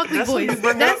Charles Barkley That's who voice. you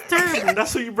bring That's up? terrible.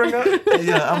 That's who you bring up?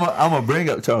 Yeah, I'm gonna bring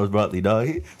up Charles Barkley, dog.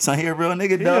 He a real nigga,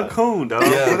 He a dog. coon, dog.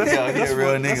 Yeah, But yeah, he a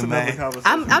real that's nigga, another man.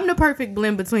 conversation. I'm the perfect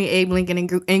blend between Abe Lincoln and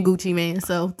Gucci Man.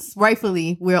 So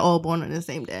rightfully, we're all born on the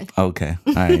same day. Okay,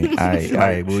 all right. She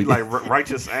Well, like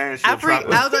righteous ass. I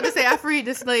was going to say I freed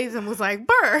the slaves and was like,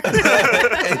 "Burr." Hey,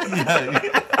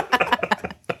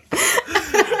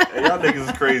 y'all niggas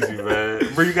is crazy,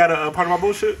 man. Bro, you got a part of my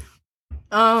bullshit?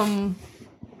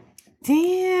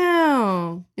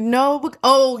 Damn. No.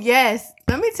 Oh yes.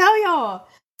 Let me tell y'all.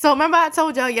 So remember I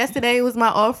told y'all yesterday was my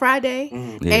off Friday,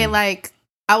 yeah. and like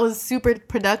I was super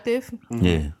productive.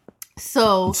 yeah.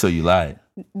 So So you lied.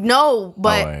 no,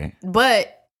 but Alright.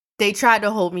 but they tried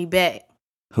to hold me back.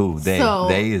 Who they? So,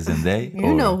 they is in they.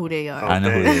 You know who they are. I know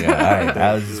who they are. All right,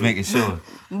 I was just making sure.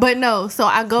 But no, so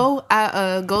I go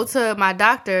to my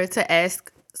doctor to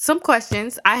ask some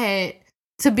questions. I had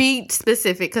to be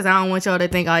specific because I don't want y'all to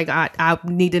think like I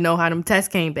need to know how them tests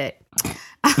came back.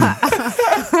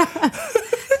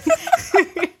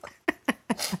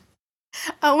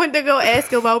 I went to go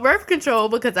ask about birth control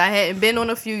because I hadn't been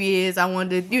on a few years. I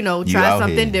wanted to, You try out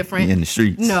something here different. in the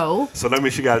streets. No. So that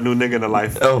means she got a new nigga in her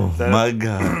life. Oh That- my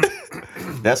god.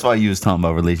 That's why you was talking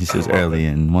about relationships early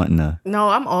and wanting to. No,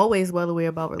 I'm always well aware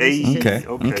about relationships.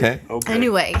 Okay.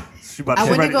 Anyway, She about I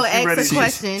went to ready- go she ask ready- a she-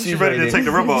 question. She ready to take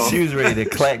the rub off. She was ready to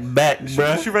clack back,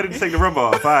 bro. She ready to take the rub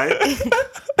off. All right.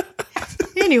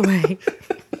 Anyway,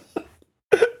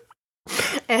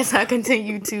 as I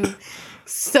continue to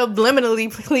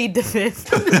subliminally plead the fifth,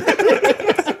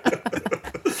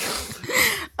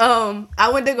 I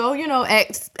went to go,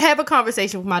 have a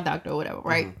conversation with my doctor or whatever,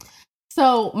 right? Mm-hmm.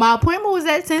 So my appointment was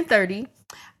at 10:30.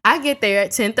 I get there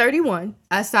at 10:31.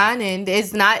 I sign in.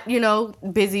 It's not,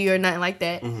 busy or nothing like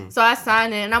that. Mm-hmm. So I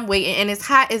sign in and I'm waiting, and it's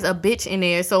hot as a bitch in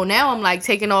there. So now I'm like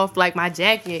taking off like my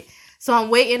jacket. So I'm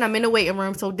waiting. I'm in the waiting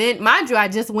room. So then, mind you, I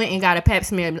just went and got a pap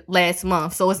smear last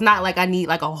month. So it's not like I need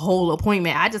like a whole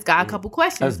appointment. I just got a couple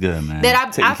questions. That's good, man.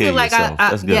 That Taking I care feel of like yourself.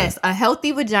 That's good. yes, a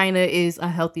healthy vagina is a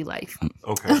healthy life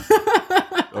Okay.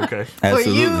 Okay. for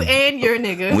you Absolutely. and your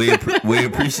nigga. We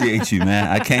appreciate you, man.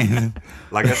 I can't even.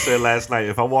 Like I said last night,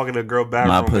 if I walk in a girl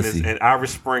bathroom pussy. and Irish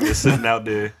Spring is sitting out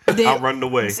there, Then- I'll run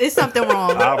away. It's something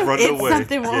wrong. I'll run it's away.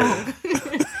 something wrong.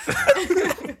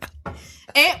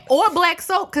 Or black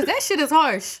soap, because that shit is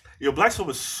harsh. Yo, black soap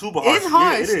is super harsh. It's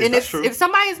harsh. Yeah, it is. And That's true. if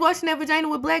somebody is washing their vagina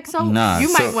with black soap, Nah, you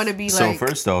so- might want to be So like,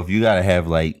 first off, you gotta have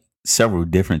like several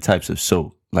different types of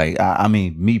soap. Like I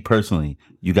mean, me personally,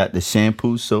 you got the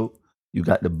shampoo soap, you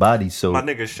got the body soap. My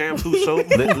nigga, shampoo soap.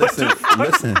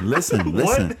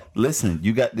 Listen.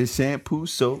 You got the shampoo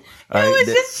soap. it was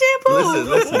just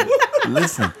shampoo.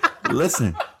 Listen.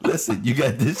 listen. You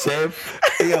got this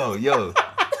shampoo. Yo.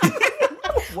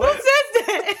 Who says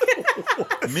that?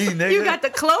 Me, nigga. You got the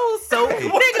clothes soap.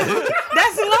 Nigga,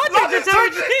 that's laundry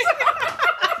detergent.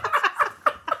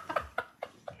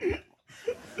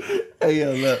 Hey,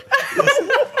 yo, look.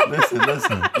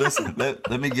 Listen.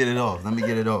 Let me get it off.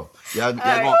 Y'all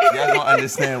gonna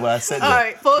understand why I said that. All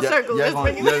right, full circle. Y'all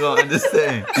gonna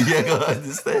understand.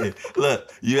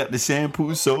 Look, you got the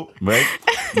shampoo soap, right?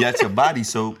 You got your body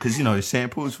soap, because, the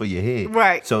shampoo is for your head.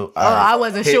 Right. So, I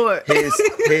wasn't sure.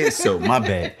 Head soap, my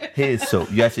bad. Head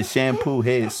soap. You got your shampoo,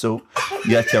 head soap.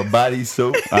 You got your body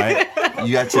soap, all right?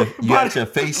 You got your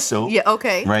face soap. Yeah,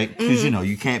 okay. Right? Because,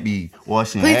 you can't be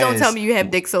washing Please ass. don't tell me you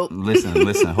have dick soap.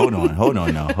 Listen. Hold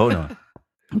on.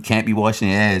 You can't be washing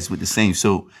your ass with the same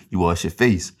soap you wash your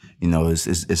face.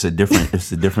 It's a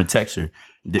different texture.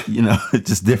 It's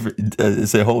just different.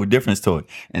 It's a whole difference to it.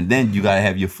 And then you gotta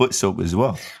have your foot soap as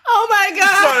well. Oh my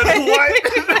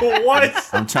god! What?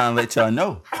 I'm trying to let y'all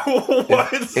know.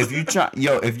 What? If you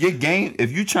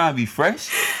trying to be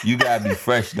fresh, you gotta be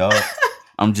fresh, dog.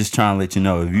 I'm just trying to let you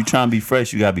know. If you trying to be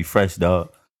fresh, you gotta be fresh,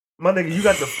 dog. My nigga, you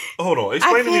got the. Hold on.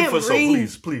 Explain to me foot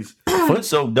soap, please. Foot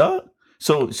soap, dog.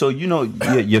 So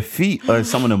your feet are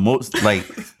some of the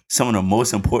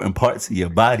most important parts of your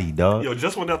body, dog. Yo,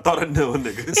 just when I thought I knew,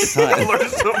 nigga.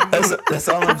 Son, that's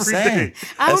all I'm saying.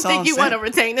 I don't think you want to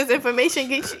retain this information,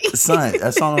 Geechee. Son,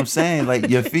 that's all I'm saying. Like,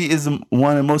 your feet is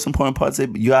one of the most important parts. You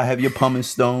gotta have your pumice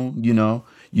stone,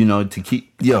 to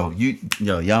keep. Y'all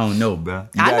don't know, bro.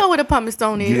 I know what a pumice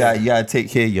stone is. You gotta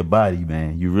take care of your body,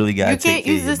 man. You really gotta. You can't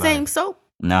use the same soap.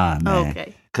 Nah, man.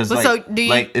 Okay. Because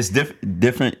it's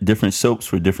different soaps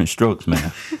for different strokes,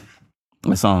 man.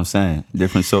 That's all I'm saying.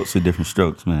 Different soaps for different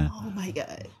strokes, man. Oh my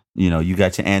god. You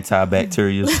got your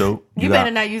antibacterial soap. You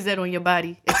better not use that on your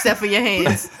body, except for your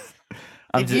hands.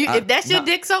 If that's your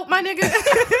dick soap, my nigga.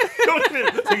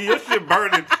 Your shit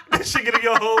burning. That shit get in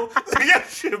your hole. Your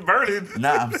shit burning.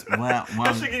 Nah,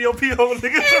 that shit get in your pee hole,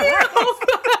 nigga.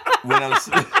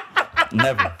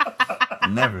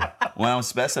 Never. What I'm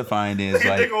specifying is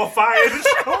like. On fire.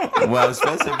 What I'm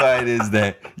specifying is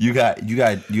that you got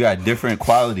different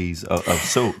qualities of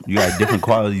soap. You got different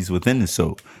qualities within the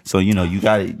soap. So you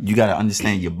gotta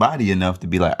understand your body enough to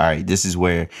be like, all right, this is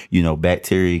where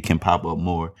bacteria can pop up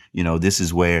more. This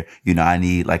is where I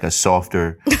need like a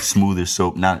softer, smoother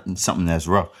soap, not something that's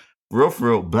rough.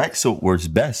 Real, black soap works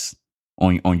best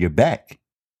on your back.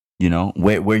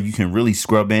 Where you can really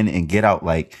scrub in and get out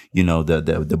like,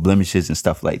 the blemishes and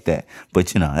stuff like that.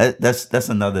 But that's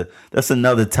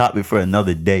another topic for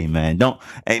another day, man.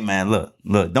 Hey man, look,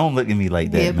 don't look at me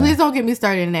like that. Yeah, man. Please don't get me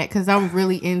started in that, because I'm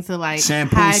really into like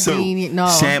shampoo hygiene. soap. No.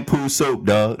 Shampoo soap,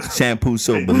 dog. Shampoo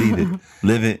soap, believe it.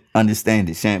 Live it,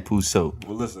 understand it. Shampoo soap.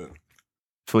 Well, listen.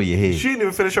 For your head. She didn't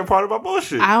even finish her part about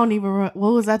bullshit. I don't even. What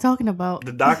was I talking about?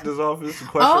 The doctor's office.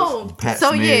 Questions. Oh, Pap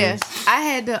so smears. yeah, I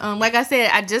had to. Like I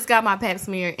said, I just got my Pap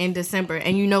smear in December,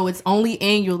 and it's only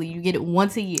annually. You get it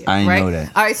once a year. I didn't right? know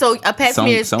that. All right, so a Pap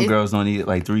smear. Some girls don't need it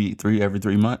like three every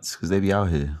 3 months because they be out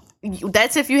here.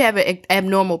 That's if you have an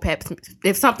abnormal Pap smear.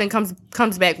 If something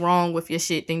comes back wrong with your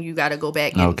shit, then you got to go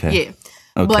back. Okay. Yeah.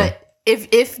 Okay. But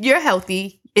if you're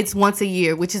healthy, it's once a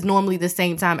year, which is normally the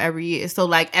same time every year. So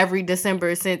like every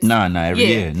December since every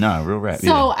year. Real rap.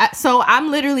 So so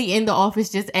I'm literally in the office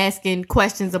just asking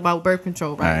questions about birth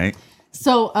control, right? All right.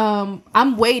 So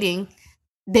I'm waiting.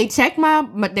 They check my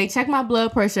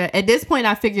blood pressure. At this point,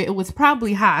 I figured it was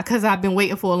probably high because I've been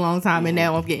waiting for a long time, and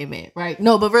now I'm getting mad, right?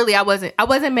 No, but really, I wasn't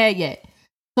mad yet.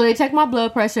 So they check my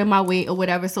blood pressure, my weight, or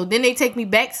whatever. So then they take me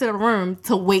back to the room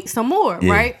to wait some more,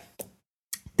 right?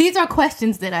 These are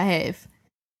questions that I have.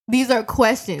 These are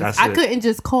questions. I couldn't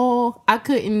just call. I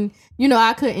couldn't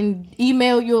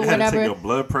email you or They had whatever. to take your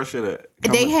blood pressure.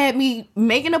 They had me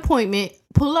make an appointment,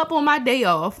 pull up on my day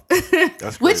off,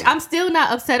 That's which crazy. I'm still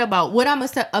not upset about. What I'm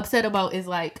upset about is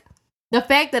like the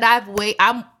fact that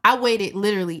I waited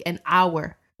literally an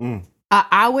hour, an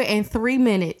hour and 3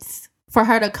 minutes for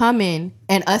her to come in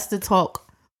and us to talk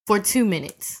for 2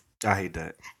 minutes. I hate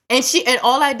that. And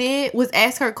all I did was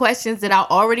ask her questions that I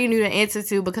already knew the answer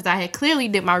to because I had clearly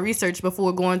did my research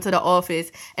before going to the office,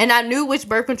 and I knew which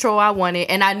birth control I wanted,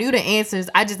 and I knew the answers.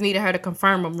 I just needed her to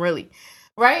confirm them, really,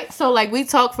 right? So like we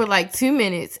talked for like 2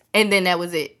 minutes, and then that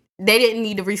was it. They didn't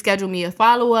need to reschedule me a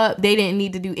follow up. They didn't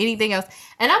need to do anything else,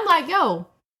 and I'm like, yo,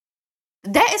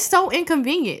 that is so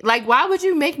inconvenient. Like, why would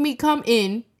you make me come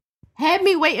in, have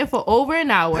me waiting for over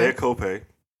an hour? Pay a copay.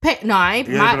 No, I ain't.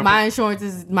 Yeah, but My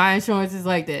insurance is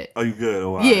like that. Oh, you good?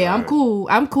 Oh, Yeah, I'm cool.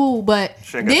 I'm cool, but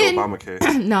She ain't got then no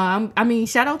Obamacare. no, I mean,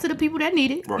 shout out to the people that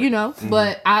need it, Right. you know.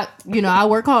 But I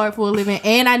work hard for a living,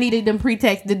 and I needed them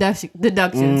pre-tax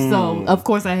deductions. So of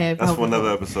course I have. That's health for another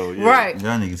insurance. episode. Yeah. Right?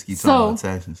 Y'all niggas keep So- talking about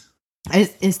taxes.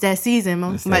 It's that season,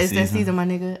 man. It's that It's that season. season, my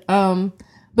nigga.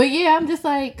 But yeah, I'm just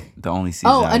like. The only season.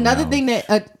 Oh, I another know. thing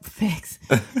that fix.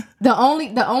 The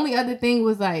only other thing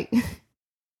was like,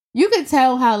 you could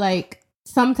tell how like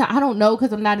sometimes I don't know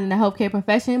because I'm not in the healthcare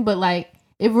profession, but like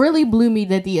it really blew me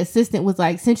that the assistant was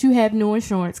like, since you have new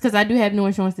insurance, because I do have new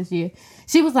insurance this year.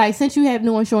 She was like, since you have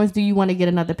new insurance, do you want to get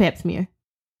another Pap smear?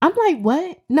 I'm like,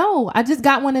 what? No, I just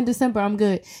got one in December. I'm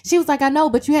good. She was like, I know,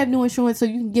 but you have new insurance, so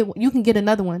you can get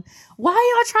another one. Why are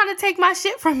y'all trying to take my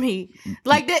shit from me?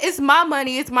 Like that, it's my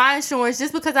money, it's my insurance.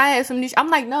 Just because I have some new, I'm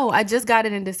like, no, I just got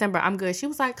it in December. I'm good. She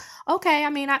was like, okay.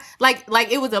 I mean, I like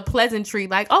it was a pleasantry.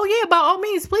 Like, oh yeah, by all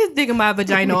means, please dig in my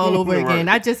vagina all over Right. again.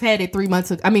 I just had it 3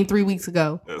 weeks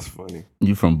ago. That's funny.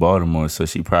 You from Baltimore, so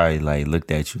she probably like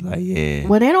looked at you like, yeah.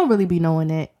 Well, they don't really be knowing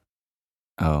that.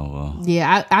 Oh well.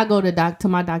 Yeah, I go to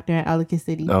my doctor in Ellicott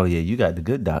City. Oh yeah, you got the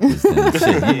good doctors.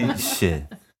 Then. Shit.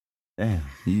 Damn.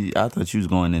 I thought you was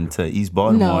going into East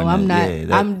Baltimore. No, I'm not.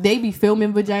 Yeah, They be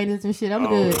filming vaginas and shit. I'm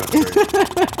good.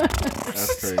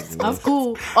 That's crazy. I'm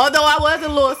cool. Although I was a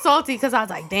little salty because I was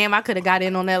like, damn, I could have got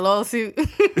in on that lawsuit.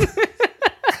 Wouldn't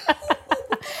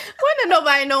have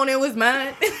nobody known it was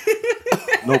mine.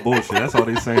 No bullshit. That's all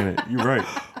they saying. It. You're right.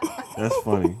 That's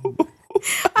funny.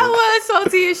 I was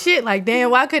salty as shit. Like,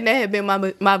 damn, why couldn't that have been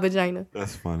my vagina?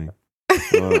 That's funny. All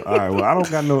right. Well, I don't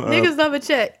got no. Niggas never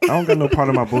check. I don't got no part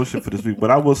of my bullshit for this week,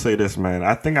 but I will say this, man.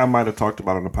 I think I might have talked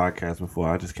about it on the podcast before.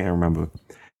 I just can't remember.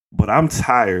 But I'm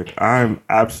tired. I'm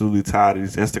absolutely tired of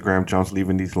these Instagram junks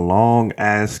leaving these long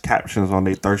ass captions on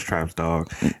their thirst traps, dog.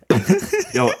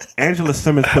 Yo, Angela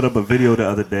Simmons put up a video the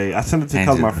other day. I sent it to a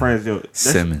couple of my friends. Yo,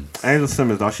 Simmons. Angela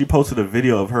Simmons, dog. She posted a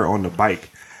video of her on the bike,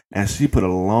 and she put a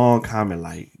long comment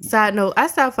like, Side note, I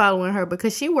stopped following her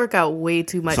because she work out way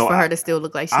too much So for I- her to still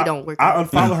look like she don't work I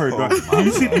out. unfollow her. Dog.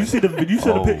 You see the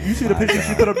my picture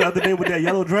she put up the other day with that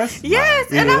yellow dress? Yes,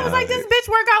 and Yeah. I was like, this bitch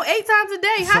work out 8 times a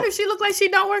day. How So- does she look like she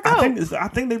don't work I out?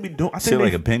 think they be doing. I Shit think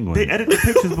like a penguin. They edit the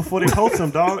pictures before they post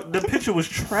them, dog. The picture was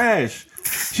trash.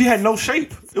 She had no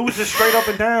shape. It was just straight up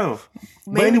and down.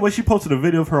 But Man. anyway, she posted a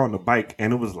video of her on the bike,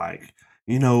 and it was like,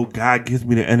 you know, God gives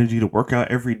me the energy to work out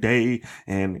every day,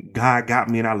 and God got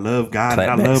me, and I love God, and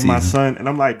I Clapback love my season. son. And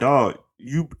I'm like, dog,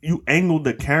 you angled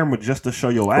the camera just to show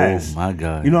your ass. Oh my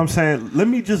god. You know what I'm saying? Let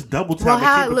me just double tap. Well, and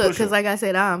how keep it it look? pushing. Because like I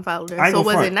said, I unfollowed I her. ain't So gonna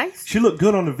was front. it nice? She looked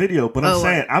good on the video, but I'm Oh,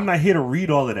 saying right. I'm not here to read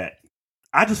all of that.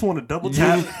 I just want to double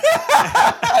tap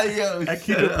Yo, and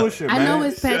keep it pushing, I man. know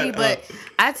it's petty, Shut but up.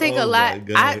 I take Oh a lot. my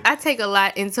God. I take a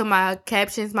lot into my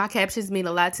captions. My captions mean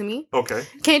a lot to me. Okay,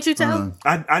 Can't you tell?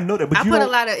 I know that, but I you put a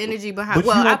don't. lot of energy behind. But you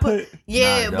Well, I don't put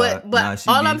yeah, Nah, but dog. Nah, she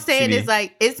all be- I'm saying she is be-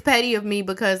 like it's petty of me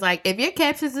because like if your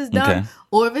captions is dumb Okay.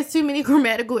 or if it's too many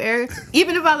grammatical errors,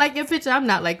 even if I like your picture, I'm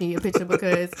not liking your picture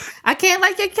because I can't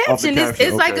like your caption. caption,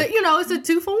 It's like okay. it's a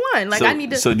 2 for 1. Like so, I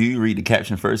need to. So do you read the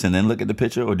caption first and then look at the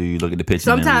picture, or do you look at the picture?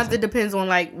 and then Sometimes read it depends on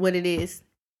like what it is.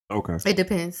 Okay, It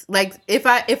depends. Like if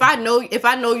I know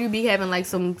you be having like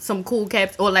some cool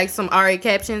caps or like some alright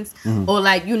captions or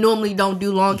like you normally don't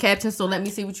do long captions, so let me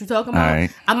see what you're talking about.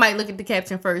 Alright. I might look at the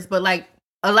caption first, but like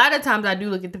a lot of times I do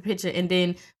look at the picture and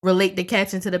then relate the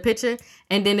caption to the picture.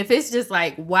 And then if it's just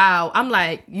like wow, I'm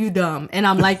like you dumb and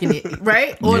I'm liking it,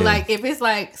 right? Or Yeah. like if it's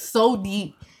like so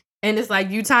deep and it's like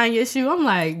you tying your shoe, I'm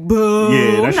like boo.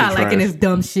 Yeah, that I'm shit not liking trash. this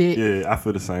dumb shit. yeah, I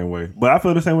feel the same way. But I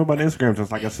feel the same way about the Instagram.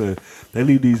 Just like I said, they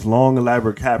leave these long,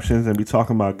 elaborate captions and be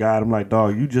talking about God. I'm like,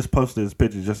 dog, you just posted this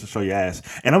picture just to show your ass,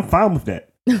 and I'm fine with that.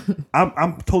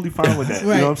 I'm totally fine with that. You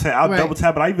Right, know what I'm saying? I'll right. double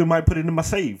tap it. I even might put it in my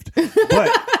saved, but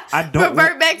I don't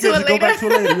Revert back to it just go later. back to it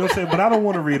later. You know what I'm saying? But I don't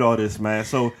want to read all this, man.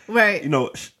 So Right. you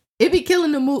know. It be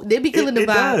killing the mood. They be killing the It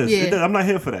vibe. does. Yeah. It does. I'm not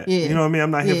here for that. Yeah. You know what I mean?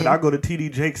 I'm not here for Yeah. that. I go to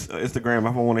TD Jake's Instagram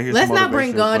if I want to hear Let's some not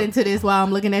bring motivation, God but- into this while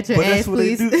I'm looking at your But ass, that's what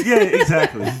they please. do. Yeah,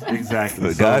 exactly. Exactly.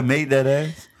 But So, God made that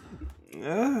ass.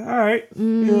 all right.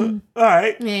 Yeah, all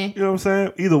right. Yeah. You know what I'm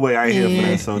saying? Either way, I ain't here for Yeah.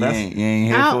 that. So that's you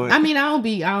ain't here for it.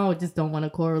 I just don't want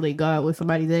to correlate God with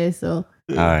somebody's ass. So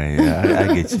All right, yeah,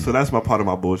 I get you. so that's my part of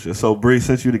my bullshit. So Bree,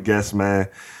 since you the guest, man,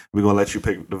 we're gonna let you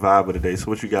pick the vibe of the day.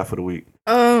 So what you got for the week?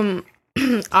 all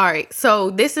right. So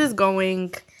this is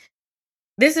revert.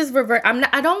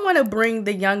 I don't want to bring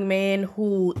the young man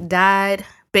who died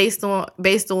based on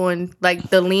like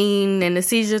the lean and the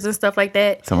seizures and stuff like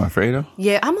that. So I'm afraid of.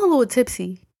 Yeah, I'm a little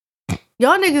tipsy.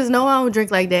 Y'all niggas know I don't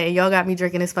drink like that, and y'all got me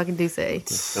drinking this fucking Douce.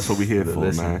 That's what we here for,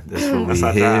 Listen, man. That's what That's we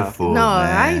our here job. for. No,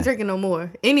 man. I ain't drinking no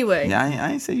more. Anyway. Yeah,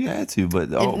 I ain't say you had to,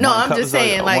 but No, one I'm cup just was all-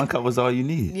 saying, like- one cup was all you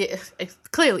need. Yeah,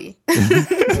 clearly.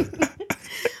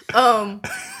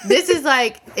 This is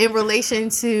like in relation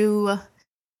to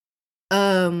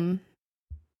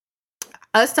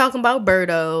us talking about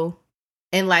Birdo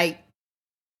and like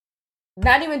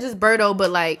not even just Birdo, but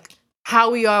like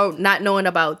how we are not knowing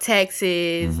about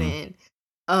taxes and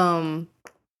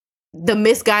the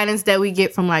misguidance that we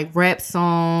get from like rap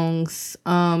songs.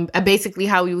 Basically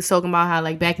how we was talking about how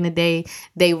like back in the day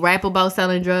they rap about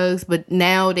selling drugs, but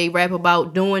now they rap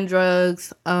about doing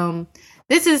drugs.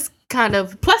 This is kind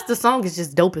of, plus the song is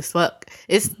just dope as fuck.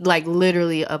 It's like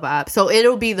literally a vibe. So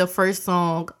it'll be the first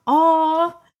song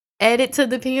added to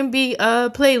the PNB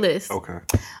playlist. Okay.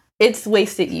 It's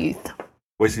Wasted Youth.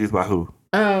 Wasted Youth by who?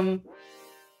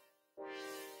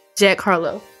 Jack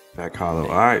Harlow. Jack Harlow.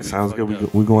 All right, sounds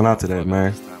good. We going out to that,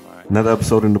 man. Another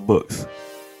episode in the books.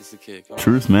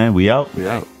 Truth, man. We out. We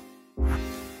out.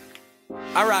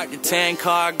 I rock the tan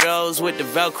cargos with the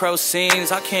Velcro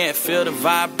seams. I can't feel the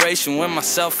vibration when my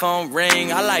cell phone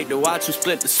ring. I like to watch you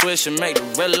split the switch and make the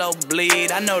Rillo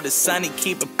bleed. I know the Sunny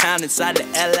keep a pound inside the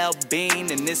LL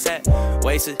Bean. And this at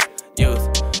wasted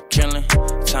youth, killing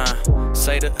time.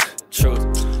 Say the truth,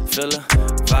 feel a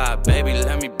vibe. Baby,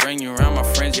 let me bring you around my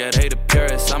friends. Yeah, they the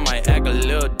purest. I might act a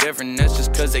little different. That's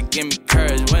just cause they give me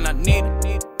courage when I need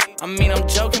it. I mean, I'm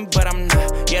joking, but I'm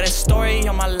not. Yeah, that story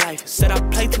of my life said I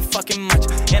play too fucking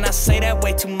much, and I say that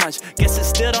way too much. Guess it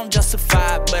still don't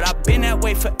justify it, but I've been that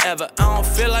way forever. I don't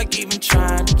feel like even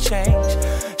trying to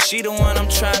change. She the one I'm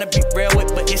trying to be real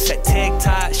with, but it's that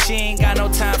TikTok. She ain't got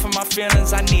no time for my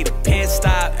feelings. I need a pit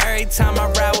stop. Every time I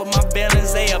ride with my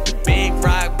villains, they up the big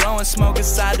rock, blowing smoke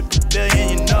inside the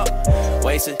pavilion. You know,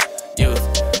 wasted youth,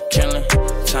 killing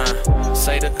time.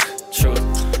 Say the truth,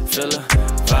 feel a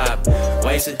vibe.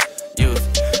 Wasted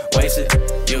youth, wasted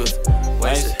youth,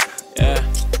 wasted.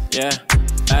 Yeah,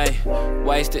 ayy,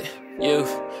 wasted youth,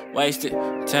 wasted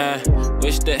time.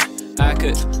 Wish that I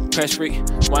could press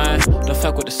rewind. Don't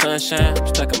fuck with the sunshine, I'm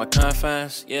stuck in my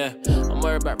confines. Yeah, I'm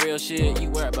worried about real shit, you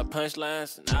worried about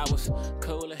punchlines. And I was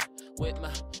coolin' with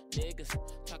my niggas,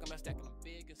 talking about stacking.